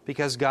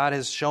 because God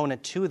has shown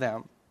it to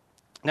them.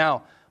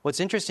 Now, what's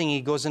interesting,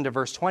 he goes into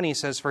verse 20, he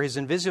says, for his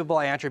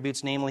invisible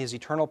attributes, namely his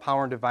eternal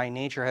power and divine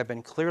nature, have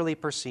been clearly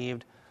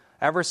perceived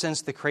ever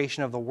since the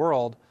creation of the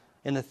world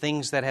in the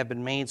things that have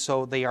been made,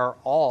 so they are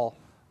all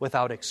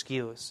without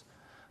excuse.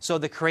 So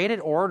the created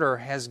order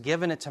has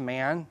given it to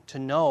man to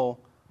know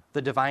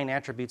the divine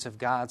attributes of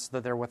God so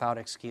that they're without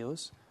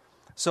excuse.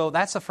 So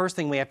that's the first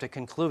thing we have to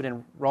conclude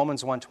in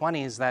Romans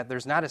 1:20 is that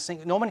there's not a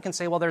single, no one can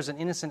say, well, there's an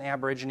innocent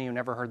aborigine who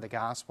never heard the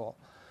gospel.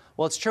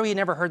 Well, it's true he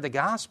never heard the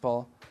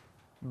gospel,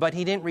 but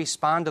he didn't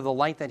respond to the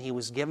light that he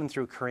was given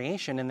through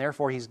creation, and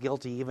therefore he's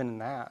guilty even in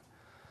that.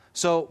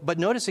 So, but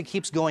notice it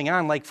keeps going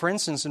on. Like, for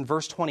instance, in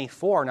verse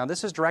 24, now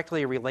this is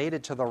directly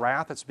related to the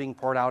wrath that's being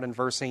poured out in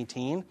verse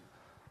 18.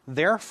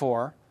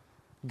 Therefore,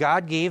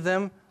 God gave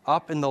them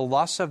up in the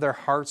lusts of their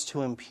hearts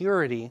to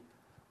impurity,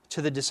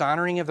 to the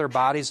dishonoring of their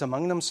bodies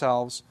among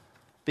themselves,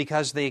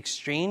 because they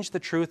exchanged the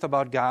truth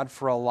about God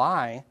for a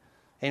lie,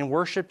 and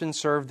worshipped and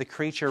served the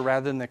creature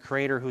rather than the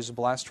Creator, who's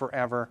blessed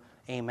forever.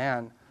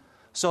 Amen.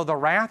 So the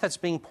wrath that's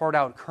being poured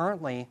out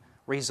currently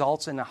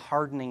results in a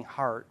hardened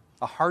heart.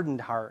 A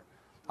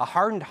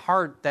hardened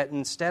heart that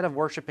instead of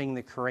worshiping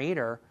the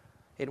Creator,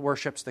 it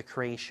worships the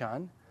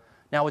creation.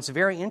 Now, what's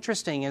very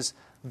interesting is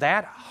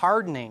that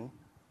hardening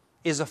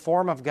is a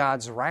form of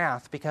God's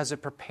wrath because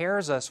it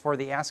prepares us for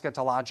the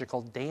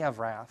eschatological day of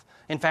wrath.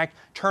 In fact,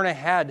 turn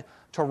ahead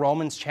to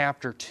Romans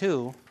chapter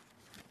 2.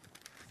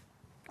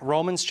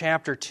 Romans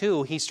chapter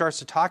 2, he starts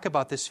to talk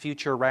about this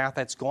future wrath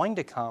that's going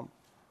to come.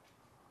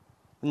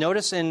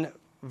 Notice in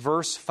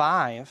verse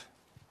 5,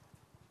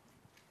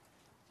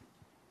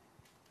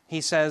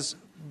 he says,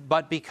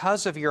 but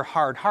because of your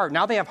hard heart.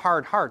 Now they have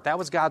hard heart. That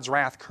was God's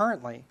wrath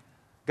currently.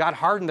 God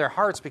hardened their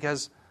hearts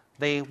because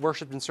they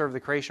worshiped and served the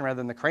creation rather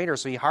than the Creator.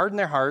 So he hardened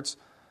their hearts.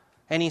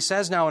 And he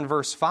says now in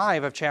verse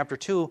 5 of chapter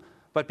 2,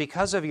 but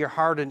because of your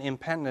hard and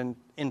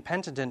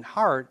impenitent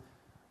heart,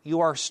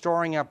 you are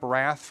storing up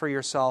wrath for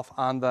yourself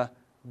on the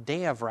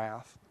day of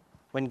wrath,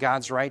 when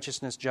God's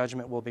righteousness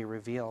judgment will be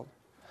revealed.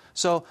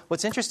 So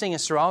what's interesting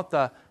is throughout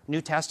the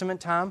New Testament,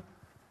 Tom,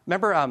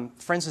 remember,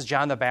 for instance,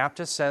 John the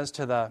Baptist says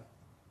to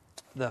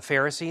the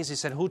Pharisees, he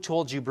said, who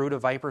told you, brood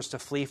of vipers, to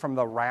flee from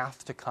the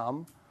wrath to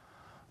come?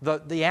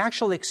 The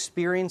actual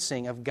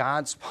experiencing of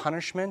God's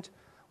punishment,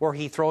 where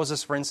he throws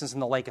us, for instance, in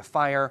the lake of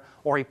fire,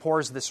 or he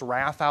pours this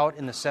wrath out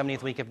in the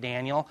 70th week of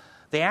Daniel,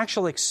 the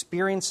actual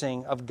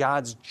experiencing of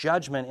God's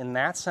judgment in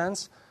that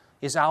sense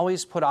is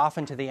always put off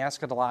into the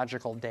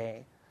eschatological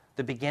day,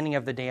 the beginning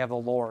of the day of the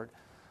Lord.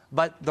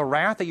 But the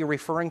wrath that you're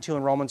referring to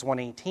in Romans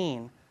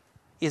 1:18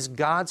 is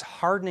God's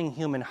hardening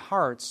human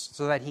hearts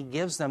so that he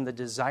gives them the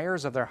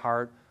desires of their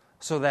heart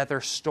so that they're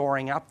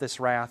storing up this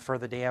wrath for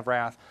the day of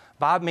wrath.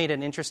 Bob made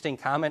an interesting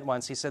comment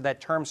once. He said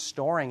that term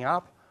storing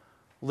up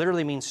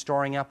literally means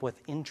storing up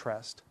with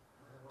interest.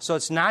 So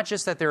it's not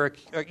just that they're,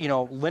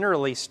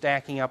 literally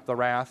stacking up the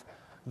wrath.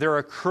 They're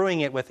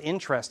accruing it with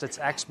interest. It's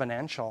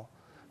exponential.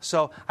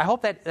 So I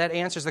hope that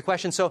answers the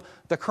question. So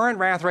the current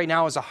wrath right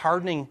now is a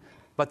hardening,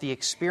 but the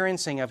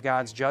experiencing of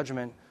God's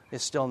judgment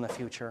is still in the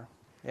future.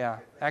 Yeah,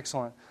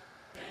 excellent.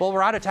 Well,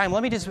 we're out of time.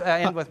 Let me just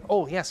end with,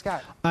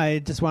 Scott. I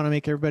just want to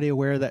make everybody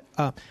aware that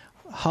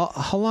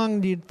how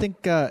long do you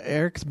think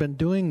Eric's been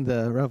doing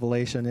the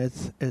Revelation?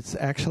 It's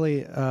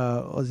actually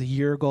was a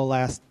year ago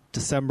last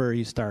December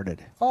you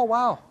started. Oh,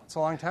 wow. It's a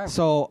long time.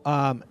 So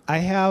I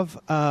have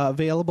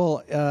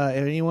available,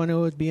 anyone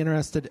who would be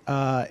interested,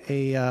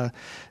 a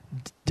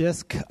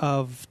disc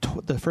of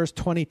the first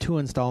 22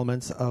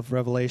 installments of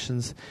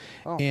Revelations.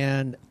 Oh.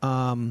 And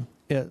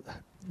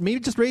maybe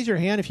just raise your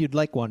hand if you'd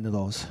like one of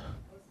those.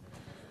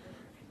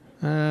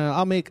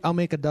 I'll make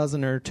a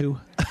dozen or two.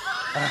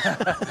 I'll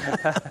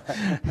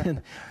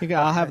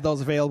have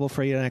those available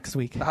for you next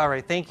week. All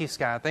right. Thank you,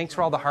 Scott. Thanks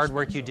for all the hard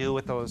work you do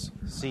with those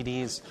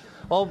CDs.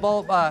 Well,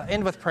 we'll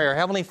end with prayer.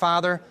 Heavenly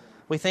Father,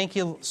 we thank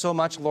you so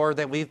much, Lord,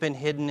 that we've been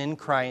hidden in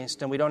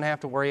Christ and we don't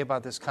have to worry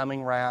about this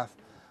coming wrath.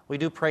 We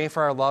do pray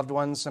for our loved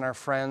ones and our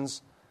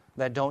friends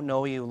that don't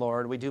know you,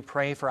 Lord. We do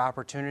pray for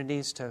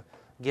opportunities to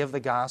give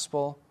the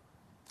gospel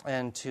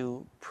and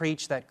to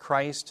preach that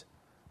Christ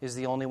is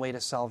the only way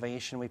to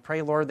salvation. We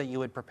pray, Lord, that you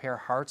would prepare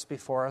hearts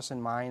before us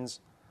and minds,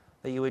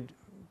 that you would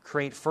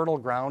create fertile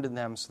ground in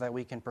them so that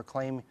we can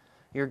proclaim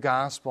your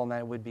gospel and that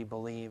it would be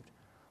believed.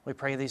 We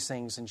pray these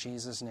things in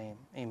Jesus' name.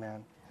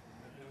 Amen.